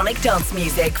electronic dance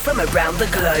music from around the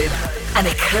globe. An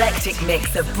eclectic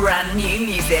mix of brand new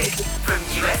music from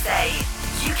USA,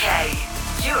 UK,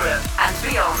 Europe and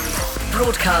beyond.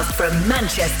 Broadcast from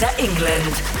Manchester,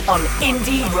 England on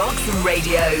Indie Rocks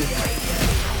Radio.